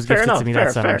 Actually, it was Fair gifted enough, to me fair,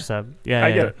 that summer. fair. So yeah,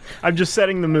 I get it. I'm just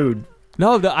setting the mood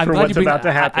No, I'm for glad what's you bring about to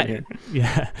I- happen I- here.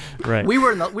 Yeah, right. we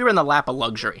were in the lap of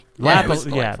luxury. Lap it was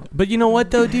of- delightful. But you know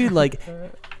what though, dude? Like,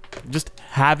 just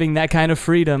having that kind of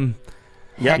freedom.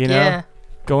 Heck You know? yeah.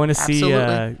 Going to see.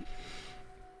 Absolutely.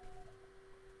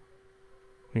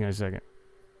 Hang on a second.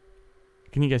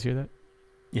 Can you guys hear that?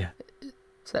 Yeah.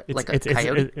 Is that like a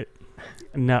coyote?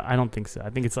 No, I don't think so. I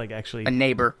think it's like actually. A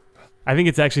neighbor. I think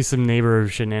it's actually some neighbor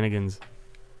shenanigans.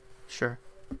 Sure.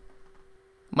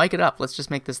 Mic it up. Let's just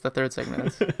make this the third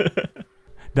segment.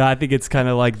 No, I think it's kind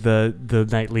of like the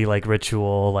nightly like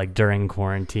ritual like during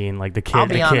quarantine, like the I'll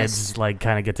be kids honest. like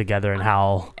kind of get together and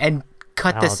howl. And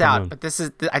cut Out this the out, moon. but this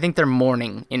is I think they're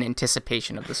mourning in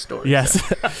anticipation of the story. Yes.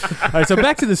 All right, so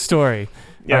back to the story.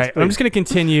 Yes, All right, I'm please. just gonna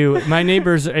continue. My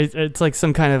neighbors, it's like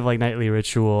some kind of like nightly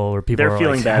ritual where people They're are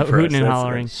feeling like bad for us. hooting and That's-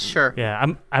 hollering. Sure. Yeah,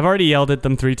 I've already yelled at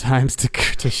them 3 times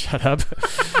to shut up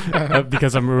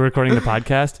because I'm recording the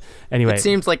podcast. Anyway, It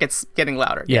seems like it's getting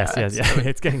louder. yes, Yeah, yes,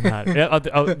 it's getting hot. Yep.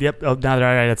 Oh, now they're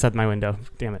all right outside my window.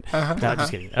 Damn it. No, just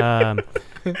kidding.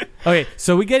 Okay,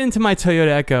 so we get into my Toyota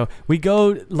Echo. We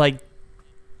go like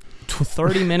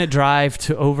 30-minute drive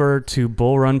over to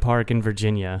Bull Run Park in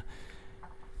Virginia.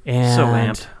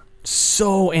 And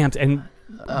so amped. And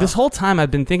this whole time I've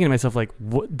been thinking to myself, like,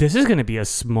 this is going to be a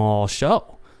small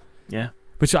show. Yeah.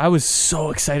 Which I was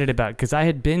so excited about because I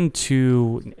had been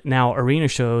to now arena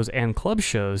shows and club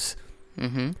shows.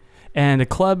 Mm-hmm. And the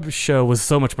club show was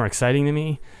so much more exciting to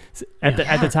me. At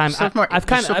the time, so more- I've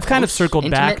kind so of close, circled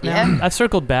back intimate, now. yeah. I've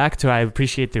circled back to I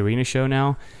appreciate the arena show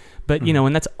now. But, you know,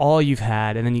 when that's all you've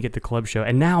had, and then you get the club show,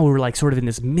 and now we're like sort of in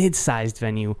this mid-sized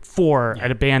venue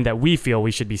at a band that we feel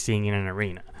we should be seeing in an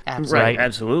arena. Absolutely. Right. Right.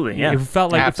 Absolutely. Yeah. It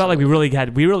felt like we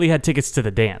really had tickets to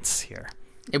the dance here.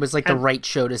 It was like the right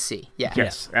show to see. Yeah.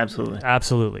 Yes. Absolutely.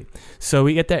 Absolutely. So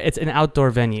we get there. It's an outdoor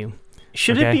venue.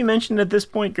 Should it Okay. be mentioned at this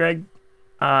point, Greg,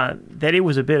 that it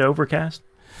was a bit overcast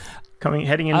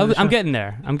heading into the show? I'm getting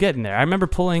there. I remember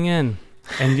pulling in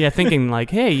and thinking like,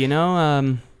 hey,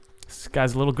 this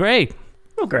guy's a little gray.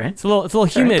 Oh, great. It's a little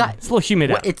humid. God, It's a little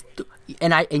humid out.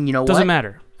 And you know Doesn't what?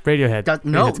 matter. Radiohead.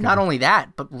 No, Radiohead's not good. only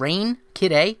that, but rain,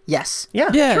 Kid A, yes. Yeah.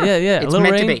 Yeah, sure. yeah. A It's little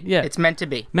meant rain. to be. Yeah, It's meant to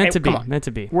be. meant to be. come on. Meant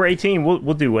to be. We're 18.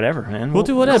 We'll do whatever, man. We'll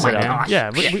do whatever, oh my man. gosh. Yeah,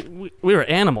 we were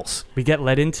animals. We get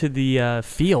led into the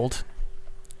field,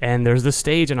 and there's the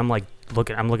stage, and I'm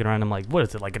looking around. I'm like, what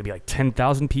is it like? Going to be like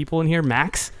 10,000 people in here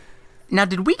max? Now,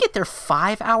 did we get there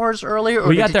 5 hours earlier, or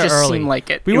We did got it there just early. seem like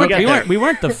it? We got there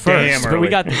weren't the first, but we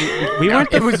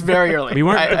weren't It was very early. we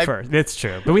weren't the first. It's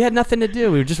true, but we had nothing to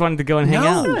do. We just wanted to go and hang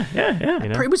out. Yeah. You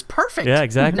know? It was perfect. Yeah,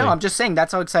 exactly. No, I'm just saying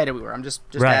that's how excited we were. I'm just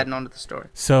Right. adding on to the story.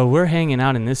 So we're hanging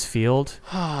out in this field,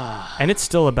 and it's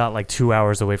still about like 2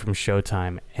 hours away from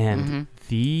showtime, and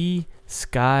the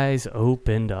skies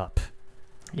opened up.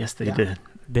 Yes, they did.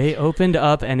 They opened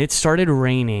up, and it started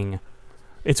raining.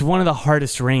 It's one of the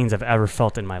hardest rains I've ever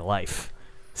felt in my life,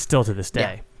 still to this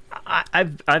day.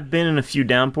 I've been in a few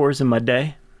downpours in my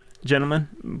day, gentlemen,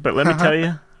 but let me tell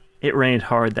you, it rained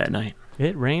hard that night.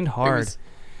 It rained hard.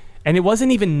 And it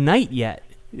wasn't even night yet.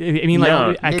 I mean,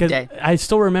 like, midday. I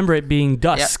still remember it being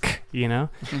dusk, you know?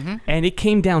 Mm-hmm. And it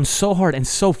came down so hard and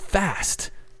so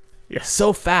fast. Yes.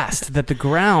 So fast that the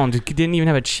ground didn't even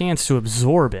have a chance to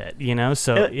absorb it, you know?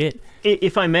 So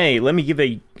If I may, let me give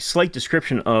a slight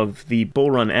description of the Bull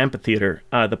Run Amphitheater.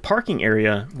 The parking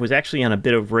area was actually on a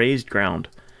bit of raised ground,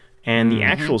 and the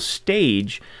actual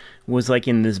stage was like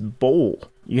in this bowl.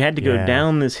 You had to go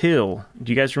down this hill.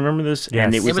 Do you guys remember this? Yes.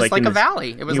 And It was like a this,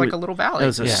 valley. It was like a little valley. It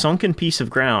was a sunken piece of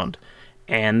ground,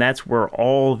 and that's where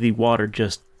all the water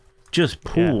just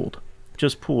pooled,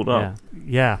 just pooled up.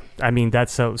 Yeah. I mean,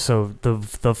 that's so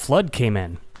the flood came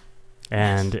in.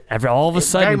 And all of a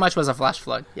sudden, very much was a flash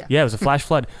flood. Yeah, it was a flash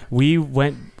flood. We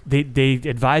went. They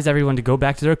advised everyone to go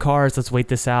back to their cars. Let's wait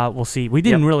this out. We'll see. We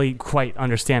didn't really quite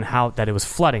understand that it was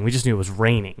flooding. We just knew it was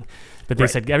raining. But they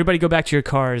said, everybody go back to your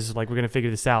cars. Like, we're gonna figure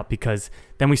this out, because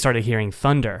then we started hearing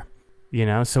thunder. You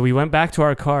know, so we went back to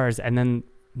our cars, and then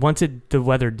once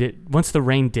the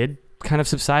rain did kind of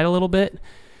subside a little bit,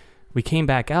 we came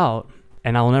back out,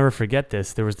 and I'll never forget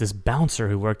this. There was this bouncer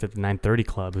who worked at the 930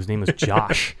 Club whose name was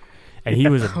Josh. And he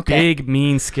was a big,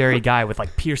 mean, scary guy with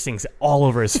like piercings all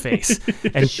over his face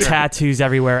and tattoos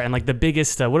everywhere, and like the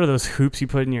biggest, what are those hoops you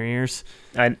put in your ears?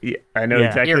 I know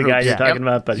exactly the guy you're talking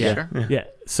about, but yeah.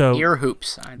 So ear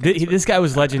hoops. This guy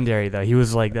was legendary, though. He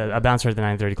was like a bouncer at the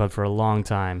 930 Club for a long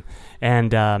time,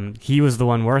 and he was the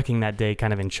one working that day,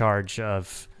 kind of in charge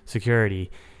of security.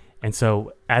 And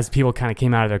so as people kind of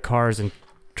came out of their cars and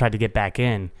tried to get back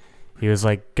in, he was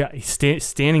like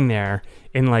standing there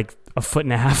in like a foot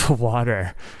and a half of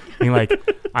water, being like,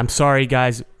 "I'm sorry,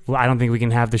 guys. I don't think we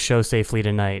can have the show safely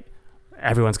tonight.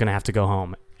 Everyone's gonna have to go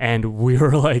home." And we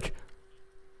were like,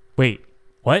 "Wait,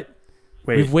 what?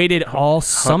 We've waited all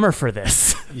summer for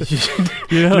this."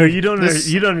 You know, you don't understand.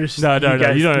 No, you don't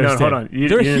understand. No, hold on.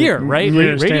 They're here, right?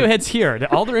 Radiohead's here.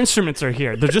 All their instruments are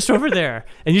here. They're just over there.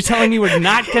 And you're telling me we're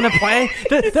not going to play?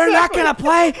 They're not going to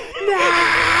play?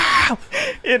 No!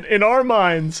 In our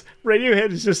minds,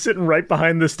 Radiohead is just sitting right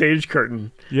behind the stage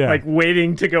curtain, like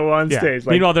waiting to go on stage.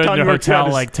 Like, meanwhile, they're in their hotel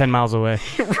like 10 miles away.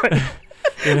 Right.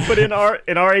 But in our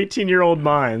 18-year-old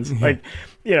minds, like,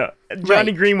 you know,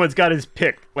 Johnny Greenwood's got his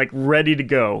pick, like, ready to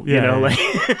go. You know, like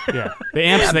the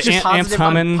amps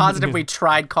humming. I'm positive we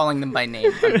tried calling them by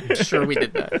name. I'm sure we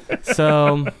did that.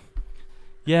 So,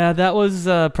 yeah, that was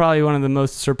probably one of the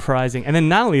most surprising. And then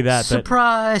not only that,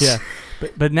 surprise.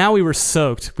 But now we were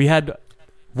soaked. We had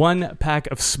one pack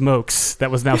of smokes that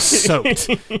was now soaked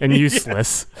and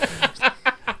useless,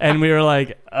 and we were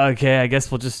like, okay, I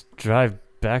guess we'll just drive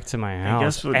back to my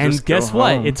house. And guess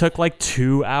what? Home. It took like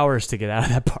 2 hours to get out of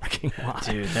that parking lot.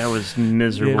 Dude, that was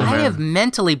miserable. I have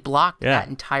mentally blocked that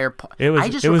entire part. It was I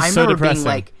remember so depressing. being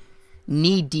like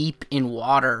knee deep in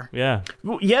water. Yeah.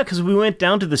 Well, yeah, because we went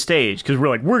down to the stage because we're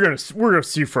like, we're gonna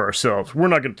see for ourselves. We're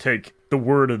not gonna take the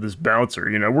word of this bouncer.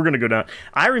 You know, we're gonna go down.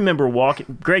 I remember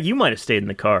walking. Greg, you might have stayed in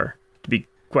the car. To be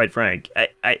quite frank,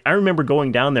 I remember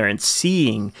going down there and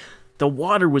seeing. The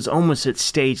water was almost at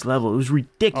stage level. It was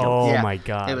ridiculous. Oh, my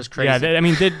God. It was crazy. Yeah, I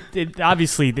mean,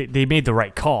 obviously, they made the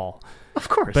right call. Of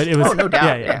course. But it was, no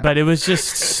doubt. Yeah. But it was just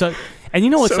so... And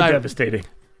you know what's... So devastating.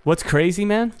 What's crazy,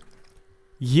 man?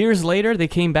 Years later, they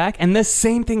came back, and the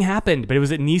same thing happened, but it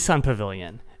was at Nissan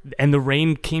Pavilion. And the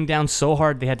rain came down so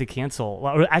hard, they had to cancel.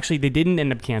 Well, actually, they didn't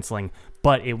end up canceling,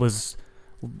 but it was...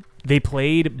 They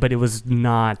played, but it was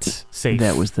not safe.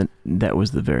 That was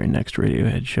the very next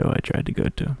Radiohead show I tried to go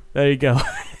to. There you go.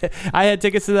 I had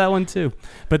tickets to that one too.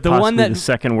 But the Possibly one that the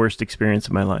second worst experience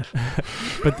of my life.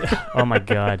 But oh my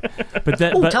God. But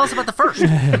tell us about the first.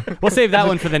 We'll save that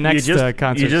one for the next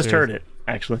concert. You just series. heard it,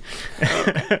 actually.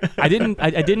 I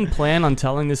didn't plan on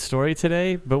telling this story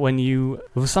today, but it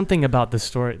was something about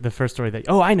the first story that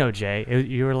I know, Jay.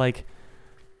 You were like,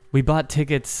 we bought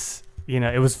tickets. You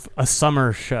know, it was a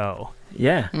summer show.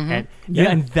 Yeah. Mm-hmm.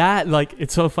 And that, like,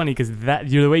 it's so funny because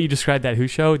the way you described that Who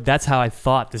show, that's how I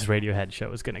thought this Radiohead show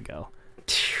was going to go.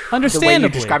 Understandably. The way you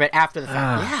describe it after the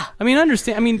fact. Yeah. I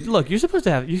mean, look, you're supposed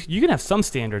to have, you can have some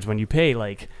standards when you pay,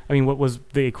 like, I mean, what was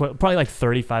probably like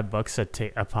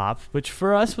 $35 a pop, which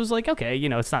for us was like, okay, you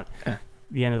know, it's not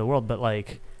the end of the world, but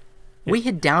like. We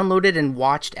had downloaded and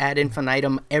watched ad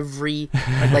infinitum there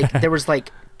was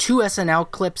like 2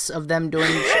 SNL clips of them doing,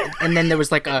 and then there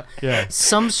was like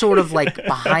some sort of like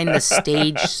behind the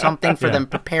stage something for them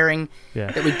preparing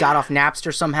that we got off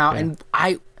Napster somehow, and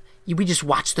we just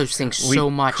watched those things so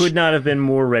much. Could not have been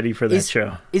more ready for that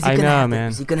show. Is he gonna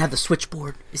have the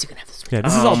switchbood? Is he gonna have the switchboard?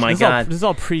 Yeah, this is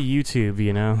all pre-YouTube,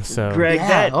 you know. So Greg,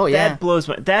 that blows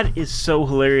my. That is so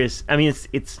hilarious. I mean,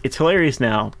 it's hilarious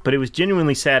now, but it was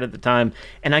genuinely sad at the time,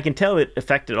 and I can tell it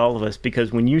affected all of us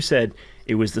because when you said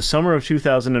It was the summer of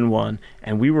 2001,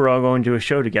 and we were all going to a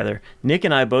show together. Nick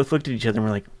and I both looked at each other and were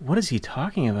like, what is he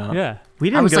talking about? Yeah. We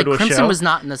I didn't was go like, to a Crimson show. was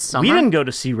not in the summer. We didn't go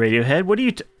to see Radiohead. What are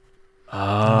you...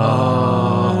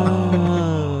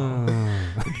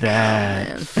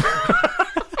 That...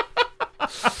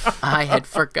 I had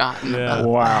forgotten about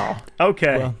Wow.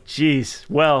 Okay. Well. Jeez.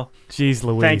 Well... Jeez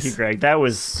Louise. Thank you, Greg. That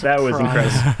was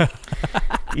impressive.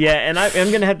 Yeah, and I'm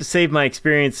going to have to save my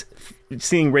experience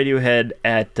seeing Radiohead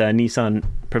at Nissan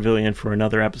Pavilion for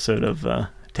another episode of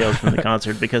Tales from the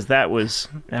Concert, because that was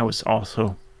also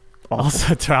awful.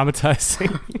 Also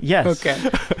traumatizing. Yes. Okay.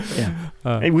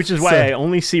 Yeah. Which is why I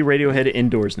only see Radiohead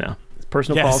indoors now.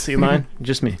 Personal policy of mine,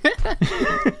 just me.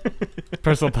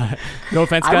 Personal policy. No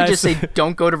offense, guys. I would just say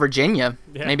don't go to Virginia.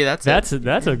 Yeah. Maybe that's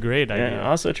a great idea. Yeah,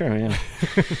 also true, yeah.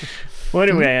 Well,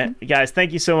 anyway, guys,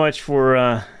 thank you so much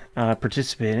for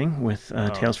participating with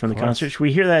Tales from the Concert. Should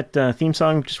we hear that theme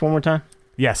song just one more time?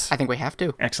 Yes. I think we have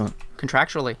to. Excellent.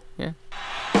 Contractually, yeah.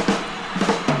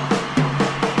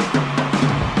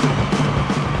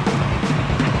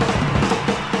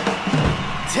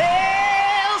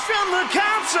 Tales from the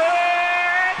Concert!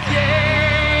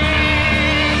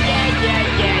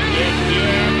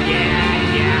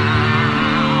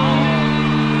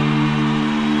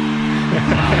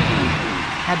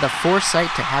 Had the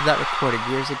foresight to have that recorded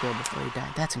years ago before he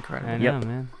died. That's incredible. I know,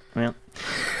 man. Well,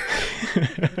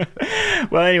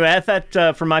 well, anyway, I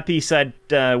thought for my piece I'd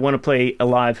want to play a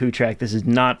live Who track. This is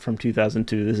not from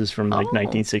 2002. This is from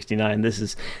 1969. This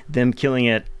is them killing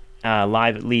it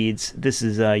live at Leeds. This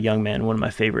is Young Man, one of my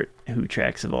favorite Who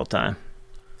tracks of all time.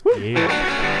 Yeah.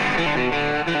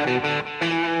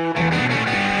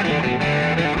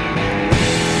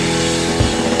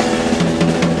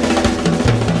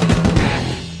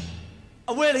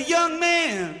 Well, a young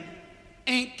man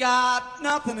ain't got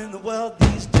nothing in the world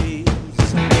these days.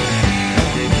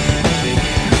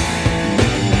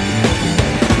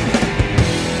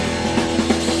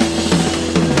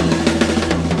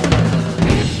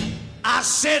 I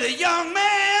said a young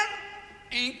man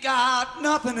ain't got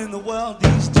nothing in the world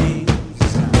these days.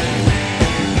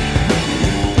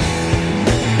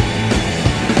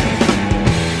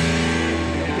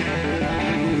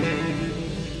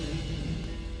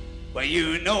 Well,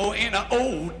 you know, in the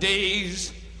old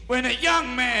days, when a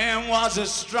young man was a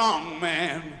strong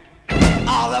man,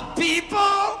 all the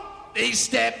people, they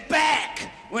stepped back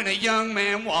when a young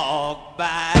man walked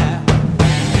by.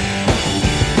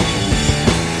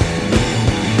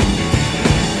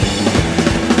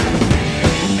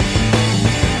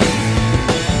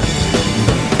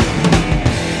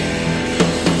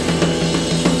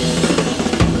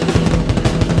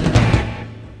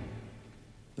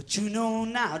 But you know,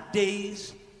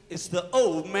 nowadays, it's the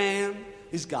old man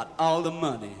who's got all the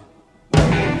money.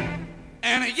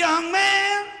 And a young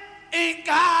man ain't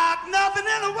got nothing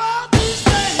in the world these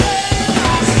days.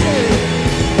 I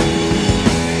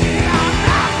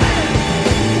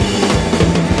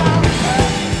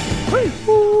say,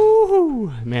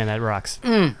 Woo-hoo. Man, that rocks.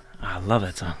 I love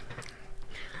that song.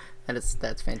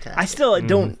 That's fantastic. I still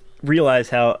don't realize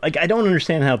how, like, I don't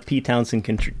understand how Pete Townsend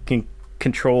can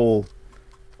control,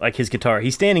 like, his guitar.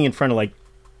 He's standing in front of, like,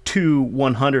 two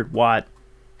 100-watt,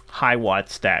 high-watt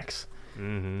stacks.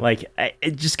 Mm-hmm. Like,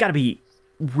 it just got to be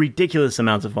ridiculous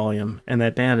amounts of volume. And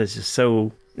that band is just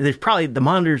so... There's probably... The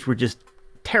monitors were just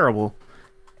terrible.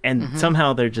 And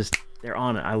somehow they're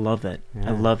on it. I love that. Yeah.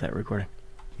 I love that recording.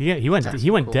 Yeah, he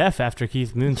went deaf after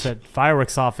Keith Moon set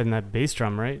fireworks off in that bass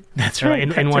drum, right? That's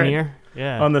right. In one ear?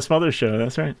 Yeah. On the Smothers show,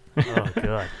 that's right. Oh,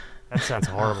 God. That sounds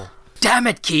horrible. Damn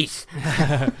it, Keith!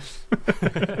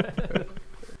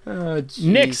 Oh,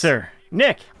 Nick, sir.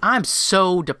 Nick. I'm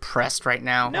so depressed right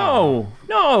now. No,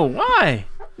 why?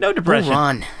 No depression. We'll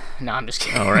run. No, I'm just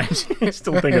kidding. All right.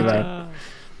 Still thinking about it.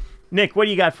 Nick, what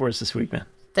do you got for us this week, man?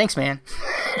 Thanks, man.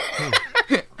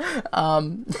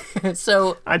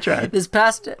 So I tried.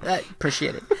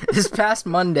 Appreciate it. This past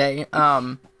Monday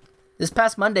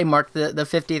marked the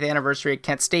 50th anniversary of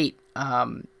Kent State.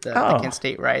 The Kent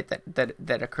State riot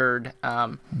that occurred.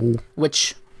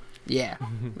 Which, yeah,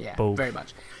 very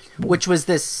much. Which was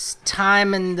this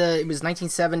time it was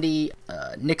 1970.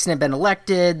 Nixon had been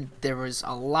elected. There was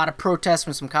a lot of protests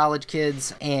from some college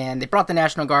kids, and they brought the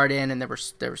National Guard in, and there were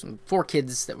some four college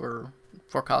kids that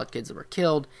were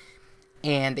killed.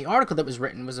 And the article that was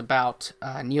written was about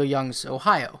Neil Young's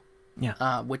Ohio,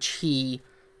 which he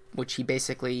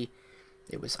basically,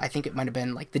 I think it might have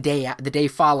been like the day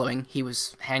following, he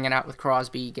was hanging out with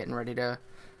Crosby, getting ready to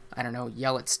I don't know,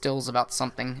 yell at Stills about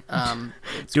something.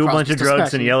 Do a bunch of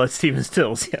drugs and yell at Steven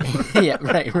Stills. Yeah, yeah,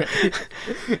 right.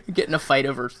 Get in a fight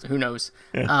over who knows.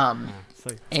 Yeah.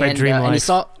 And he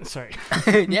saw. Sorry.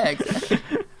 Yeah, exactly.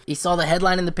 He saw the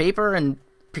headline in the paper and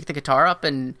picked the guitar up,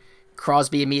 and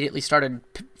Crosby immediately started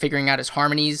figuring out his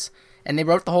harmonies, and they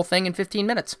wrote the whole thing in 15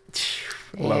 minutes.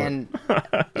 And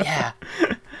yeah,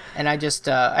 and I just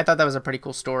I thought that was a pretty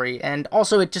cool story, and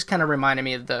also it just kind of reminded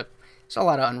me of there's a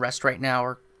lot of unrest right now,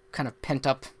 or kind of pent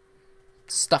up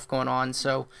stuff going on.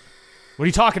 So what are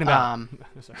you talking about?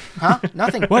 Huh?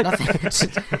 Nothing. What? Nothing.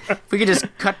 If we could just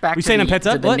cut back We to saying I'm pent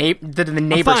up? the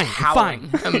neighbors howling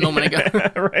fine. a moment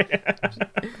ago. Right.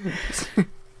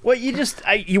 Well,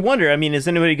 you wonder. I mean, is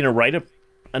anybody going to write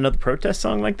another protest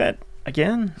song like that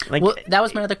again? Like, well, that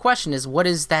was my other question: is what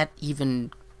does that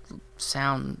even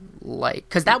sound like?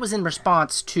 Because that was in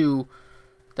response to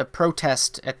the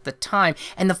protest at the time.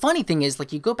 And the funny thing is,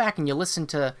 like, you go back and you listen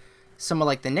to some of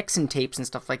like the Nixon tapes and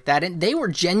stuff like that, and they were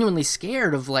genuinely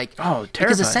scared of like, terrified.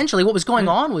 Because essentially what was going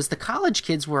on was the college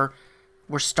kids were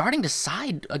starting to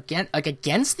side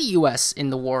against the U.S.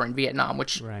 in the war in Vietnam,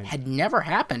 which had never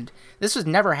happened. This was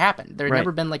never happened. There had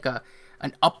never been like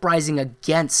an uprising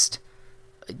against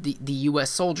the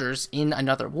U.S. soldiers in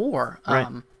another war.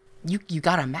 Right. You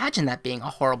got to imagine that being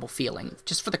a horrible feeling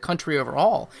just for the country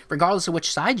overall, regardless of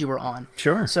which side you were on.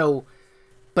 Sure. So,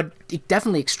 but it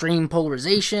definitely extreme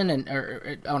polarization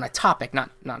or on a topic, not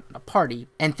a party,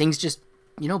 and things just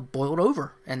boiled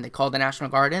over. And they called the National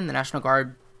Guard in. The National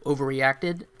Guard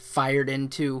overreacted, fired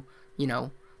into a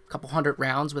couple hundred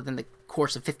rounds within the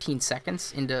course of 15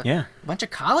 seconds into a bunch of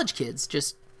college kids.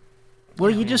 Just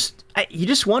you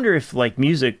just wonder if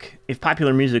if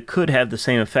popular music could have the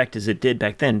same effect as it did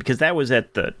back then, because that was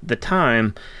at the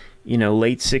time,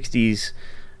 late 60s,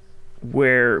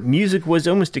 where music was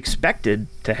almost expected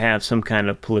to have some kind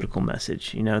of political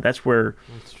message. That's where,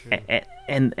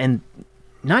 and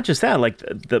not just that, like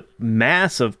the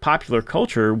mass of popular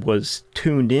culture was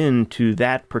tuned in to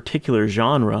that particular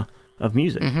genre of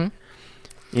music. Mm-hmm.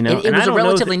 It was a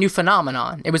relatively new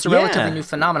phenomenon. It was a relatively new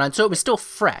phenomenon, so it was still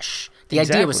fresh. The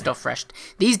idea was still fresh.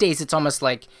 These days, it's almost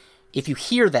like if you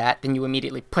hear that, then you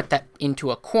immediately put that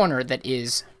into a corner that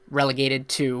is relegated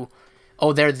to,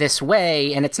 oh, they're this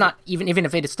way, and it's not even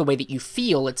if it's the way that you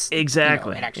feel. It's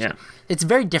exactly. It's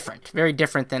very different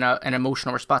than an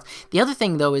emotional response. The other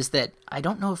thing, though, is that I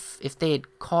don't know if they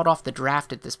had called off the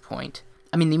draft at this point.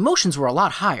 I mean, the emotions were a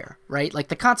lot higher, right? Like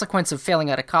the consequence of failing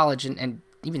out of college, and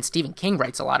even Stephen King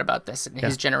writes a lot about this in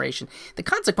his generation. The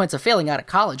consequence of failing out of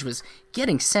college was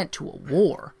getting sent to a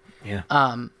war. Yeah.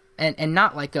 And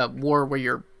not like a war where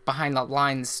you're behind the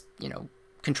lines,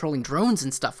 controlling drones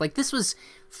and stuff. Like this was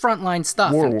frontline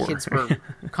stuff, and kids were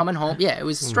coming home. Yeah, it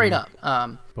was straight up.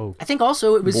 I think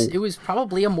also it was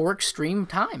probably a more extreme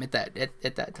time at that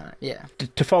time. Yeah.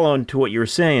 To follow into what you were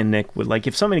saying, Nick, with like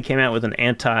if somebody came out with an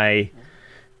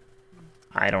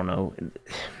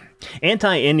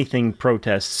anti-anything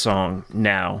protest song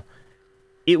now,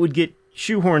 it would get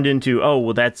shoehorned into, oh,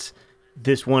 well, that's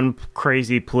this one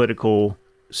crazy political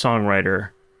songwriter.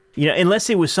 Unless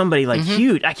it was somebody like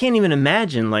huge. I can't even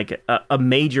imagine like a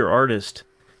major artist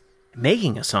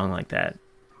making a song like that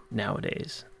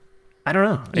nowadays. I don't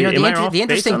know. The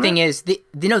interesting thing is the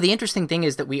interesting thing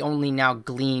is that we only now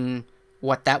glean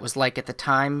what that was like at the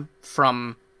time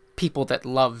from people that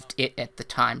loved it at the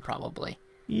time, probably.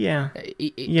 Yeah.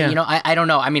 I don't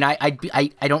know. I mean, I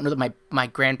don't know that my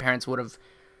grandparents would have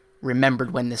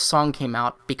remembered when this song came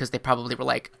out, because they probably were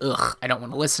like, ugh, I don't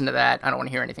want to listen to that. I don't want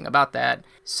to hear anything about that.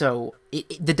 So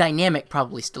the dynamic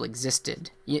probably still existed.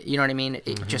 You know what I mean?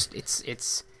 It just,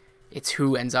 it's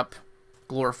who ends up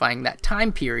glorifying that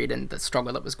time period, and the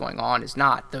struggle that was going on is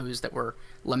not those that were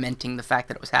lamenting the fact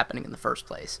that it was happening in the first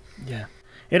place. Yeah.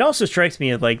 It also strikes me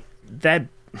as like that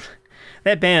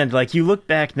band, like you look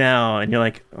back now and you're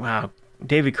like, wow,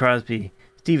 David Crosby,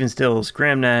 Stephen Stills,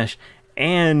 Graham Nash,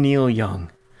 and Neil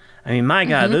Young. I mean, my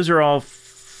God, those are all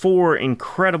four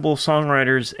incredible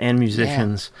songwriters and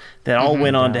musicians that all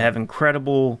went on to have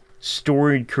incredible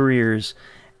storied careers.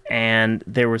 And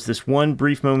there was this one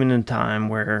brief moment in time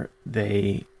where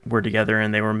they were together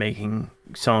and they were making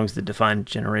songs that defined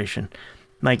a generation.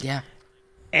 And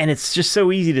it's just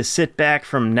so easy to sit back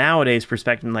from nowadays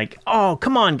perspective, like, oh,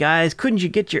 come on, guys, couldn't you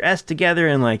get your S together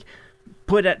and like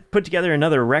put together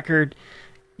another record?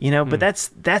 But that's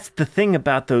the thing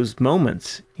about those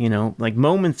moments, like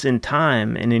moments in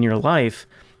time and in your life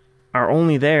are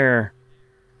only there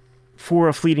for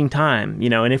a fleeting time,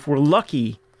 and if we're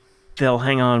lucky, they'll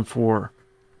hang on for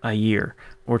a year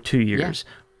or 2 years,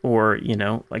 or,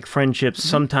 like friendships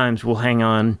sometimes will hang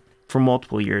on for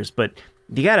multiple years, but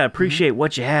you got to appreciate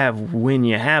what you have when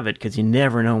you have it, because you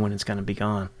never know when it's going to be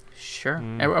gone. Sure.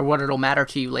 Or what it'll matter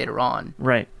to you later on.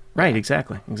 Right.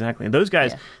 Exactly. And those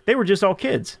guys, they were just all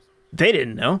kids. They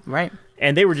didn't know. Right.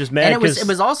 And they were just mad. And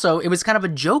it was kind of a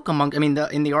joke among. I mean,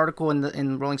 in the article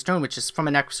in Rolling Stone, which is from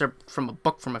an excerpt from a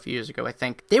book from a few years ago, I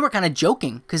think they were kind of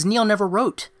joking because Neil never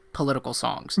wrote political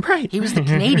songs. Right. He was the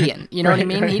Canadian. You know what I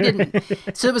mean? He didn't.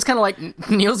 So it was kind of like,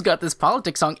 Neil's got this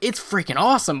politics song. It's freaking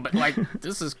awesome, but like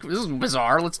this is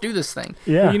bizarre. Let's do this thing.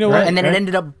 Yeah. Well, you know what? And then it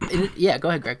ended up. Yeah. Go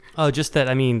ahead, Greg. Oh, just that.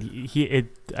 I mean,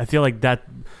 I feel like that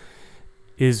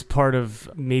is part of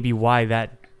maybe why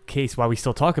that case, why we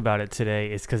still talk about it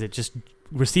today, is because it just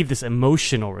received this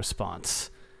emotional response.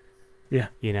 Yeah.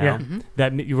 You know, Yeah.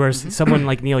 that whereas someone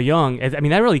like Neil Young, I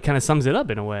mean, that really kind of sums it up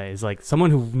in a way. Is like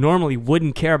someone who normally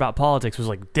wouldn't care about politics was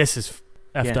like, this is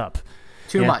effed up.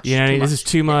 Too much. You know, too this much. is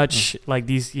too much. Like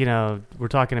these, you know, we're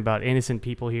talking about innocent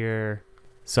people here.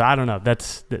 So I don't know.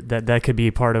 That could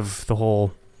be part of the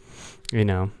whole, you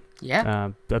know,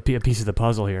 a piece of the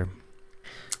puzzle here.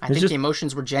 I think the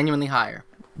emotions were genuinely higher.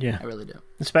 Yeah. I really do.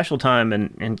 A special time,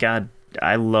 and God,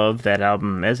 I love that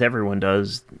album, as everyone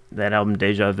does, that album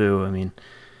Deja Vu. I mean,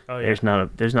 there's not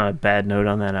a bad note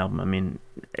on that album. I mean,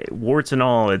 warts and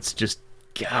all, it's just,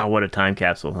 God, what a time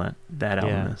capsule that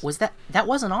album is. Was that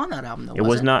wasn't on that album though? It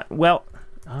was not. Well,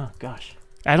 oh gosh.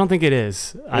 I don't think it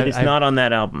is. It's not on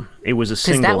that album. It was a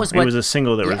single. It was a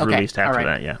single that was released after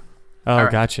that, yeah. Oh,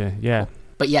 gotcha. Yeah.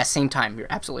 But yeah, same time. You're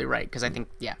absolutely right, because I think,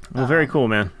 Well, very cool,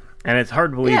 man. And it's hard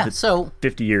to believe it's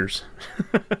 50 years.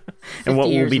 And what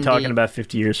we'll be talking about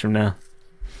 50 years from now.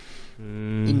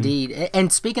 Indeed.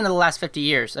 And speaking of the last 50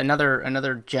 years,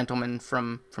 another gentleman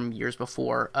from years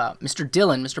before,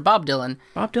 Mr. Bob Dylan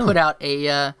put out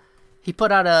a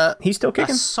He's still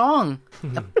kicking? a song.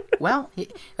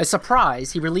 A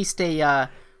surprise. He released a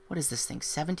what is this thing?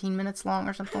 17 minutes long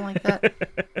or something like that?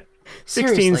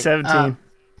 16, 17.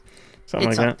 Something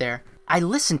it's like up that. there. I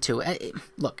listened to it.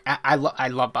 Look, I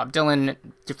love Bob Dylan,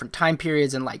 different time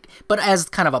periods, and but as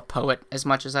kind of a poet, as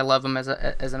much as I love him as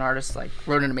an artist, like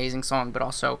wrote an amazing song, but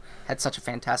also had such a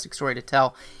fantastic story to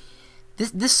tell.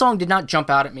 This song did not jump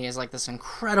out at me as like this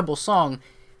incredible song.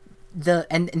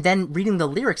 And then reading the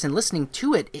lyrics and listening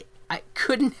to it, I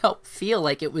couldn't help feel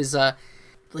like it was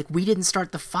like We Didn't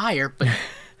Start the Fire, but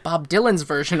Bob Dylan's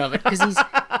version of it, because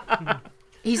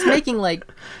he's making like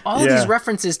all these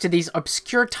references to these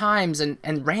obscure times and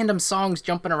random songs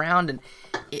jumping around, and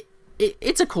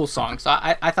it's a cool song. So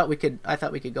I thought we could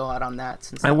go out on that.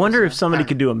 Since I wonder if somebody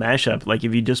could do a mashup, like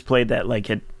if you just played that, like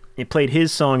it played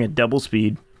his song at double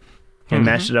speed and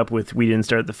mashed it up with We Didn't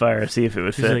Start the Fire, see if it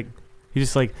would fit. He's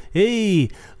just like, hey,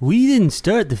 we didn't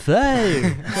start the fire.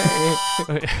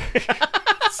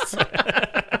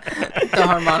 The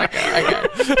harmonica, I got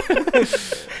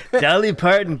it. Dolly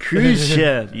Parton cruise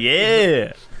ship,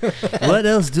 yeah. What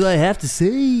else do I have to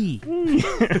say?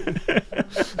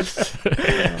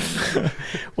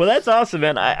 Well, that's awesome,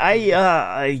 man.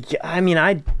 I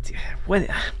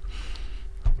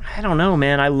don't know,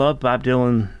 man. I love Bob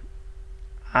Dylan.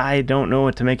 I don't know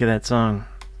what to make of that song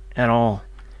at all.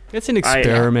 It's an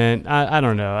experiment. I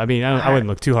don't know. I mean, I wouldn't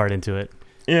look too hard into it.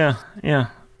 Yeah.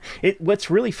 What's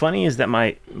really funny is that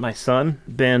my son,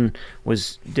 Ben,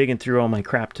 was digging through all my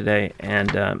crap today,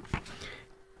 and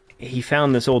he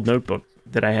found this old notebook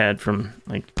that I had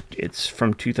it's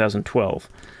from 2012.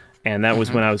 And that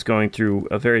was when I was going through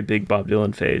a very big Bob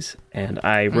Dylan phase. And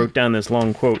I wrote down this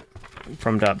long quote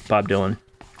from Bob Dylan,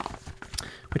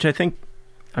 which I think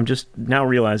I'm just now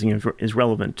realizing is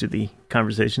relevant to the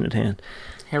conversation at hand.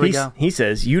 Here we go. He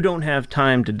says, "You don't have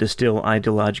time to distill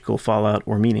ideological fallout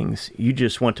or meanings. You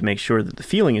just want to make sure that the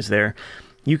feeling is there.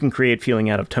 You can create feeling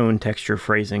out of tone, texture,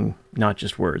 phrasing, not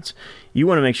just words. You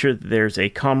want to make sure that there's a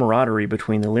camaraderie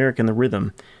between the lyric and the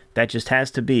rhythm. That just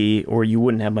has to be, or you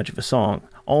wouldn't have much of a song.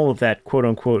 All of that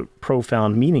quote-unquote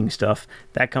profound meaning stuff,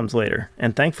 that comes later.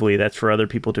 And thankfully, that's for other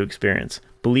people to experience.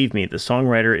 Believe me, the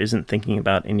songwriter isn't thinking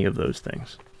about any of those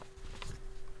things."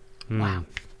 Wow.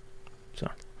 So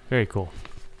very cool.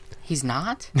 He's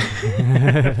not?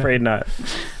 Afraid not.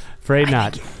 Afraid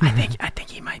not. I think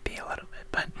he might be a little bit,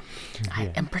 but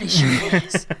I'm pretty sure he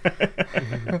is.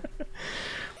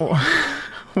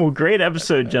 Well, great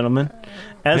episode, gentlemen.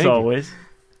 As always.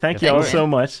 Thank you all so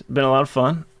much. Been a lot of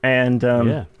fun. And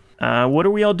what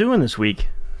are we all doing this week?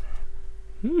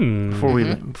 Before we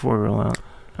roll out.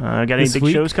 Got any big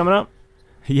shows coming up?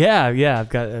 Yeah. I've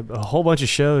got a whole bunch of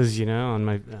shows, on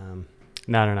my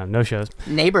No shows.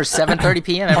 Neighbors, 7:30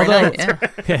 p.m. every night.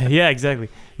 Yeah. Yeah, exactly.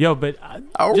 Yo, but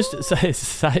just a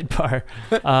sidebar.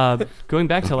 Going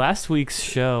back to last week's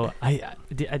show,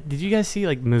 did you guys see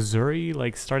like Missouri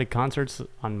like started concerts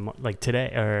on like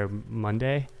today or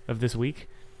Monday of this week?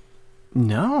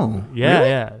 No. Yeah,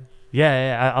 really?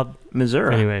 yeah. I'll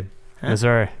Missouri. Anyway, huh?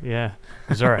 Missouri.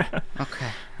 Okay.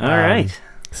 All right.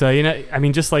 So I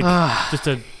mean, just like just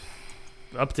a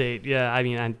update. Yeah, I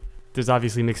mean, there's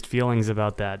obviously mixed feelings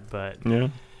about that, but yeah,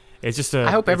 it's just I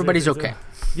hope everybody's okay.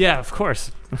 Yeah, of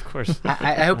course.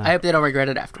 I hope they don't regret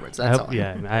it afterwards. That's all.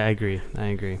 Yeah, I agree.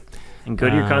 And go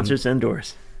to your concerts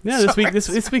indoors. Yeah,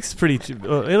 this week's pretty.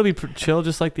 It'll be chill,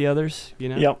 just like the others. You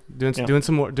know. Yep. Doing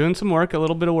some work, a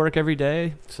little bit of work every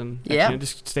day.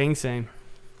 Just staying sane.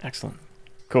 Excellent.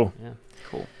 Cool. Yeah.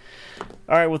 Cool.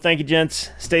 All right. Well, thank you,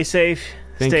 gents. Stay safe.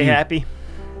 Stay happy.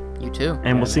 You too.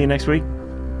 And we'll see you next week. All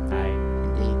right.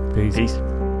 Indeed. Peace.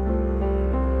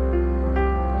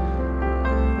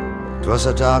 'Twas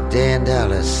a dark day in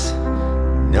Dallas,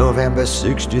 November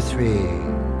 '63.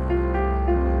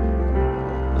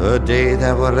 A day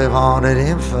that would live on in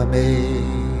infamy.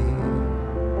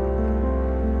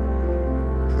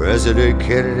 President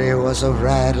Kennedy was a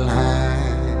riding high.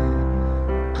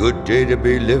 Good day to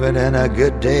be living and a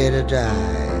good day to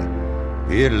die.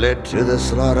 He led to the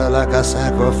slaughter like a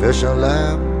sacrificial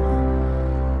lamb.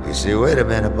 You say, wait a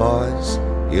minute, boys,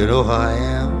 you know who I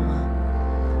am?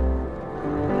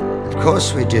 Of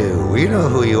course we do, we know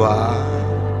who you are.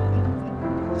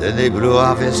 Then they blew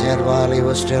off his head while he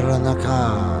was still in the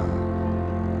car.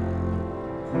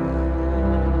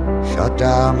 Shot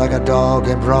down like a dog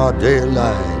in broad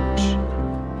daylight.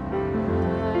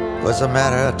 Was a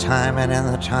matter of timing, and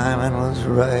the timing was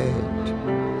right.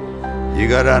 You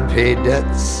got unpaid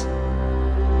debts,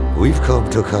 we've come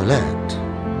to collect.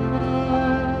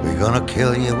 We're gonna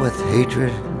kill you with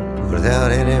hatred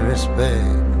without any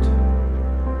respect.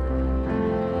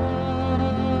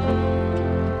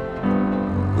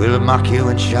 We'll mock you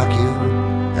and shock you,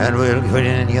 and we'll grin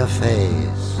in your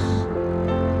face.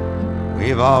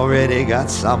 We've already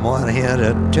got someone here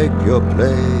to take your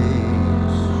place.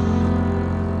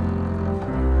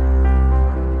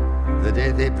 The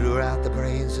day they blew out the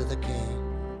brains of the king,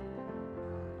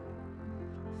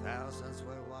 thousands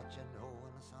were watching.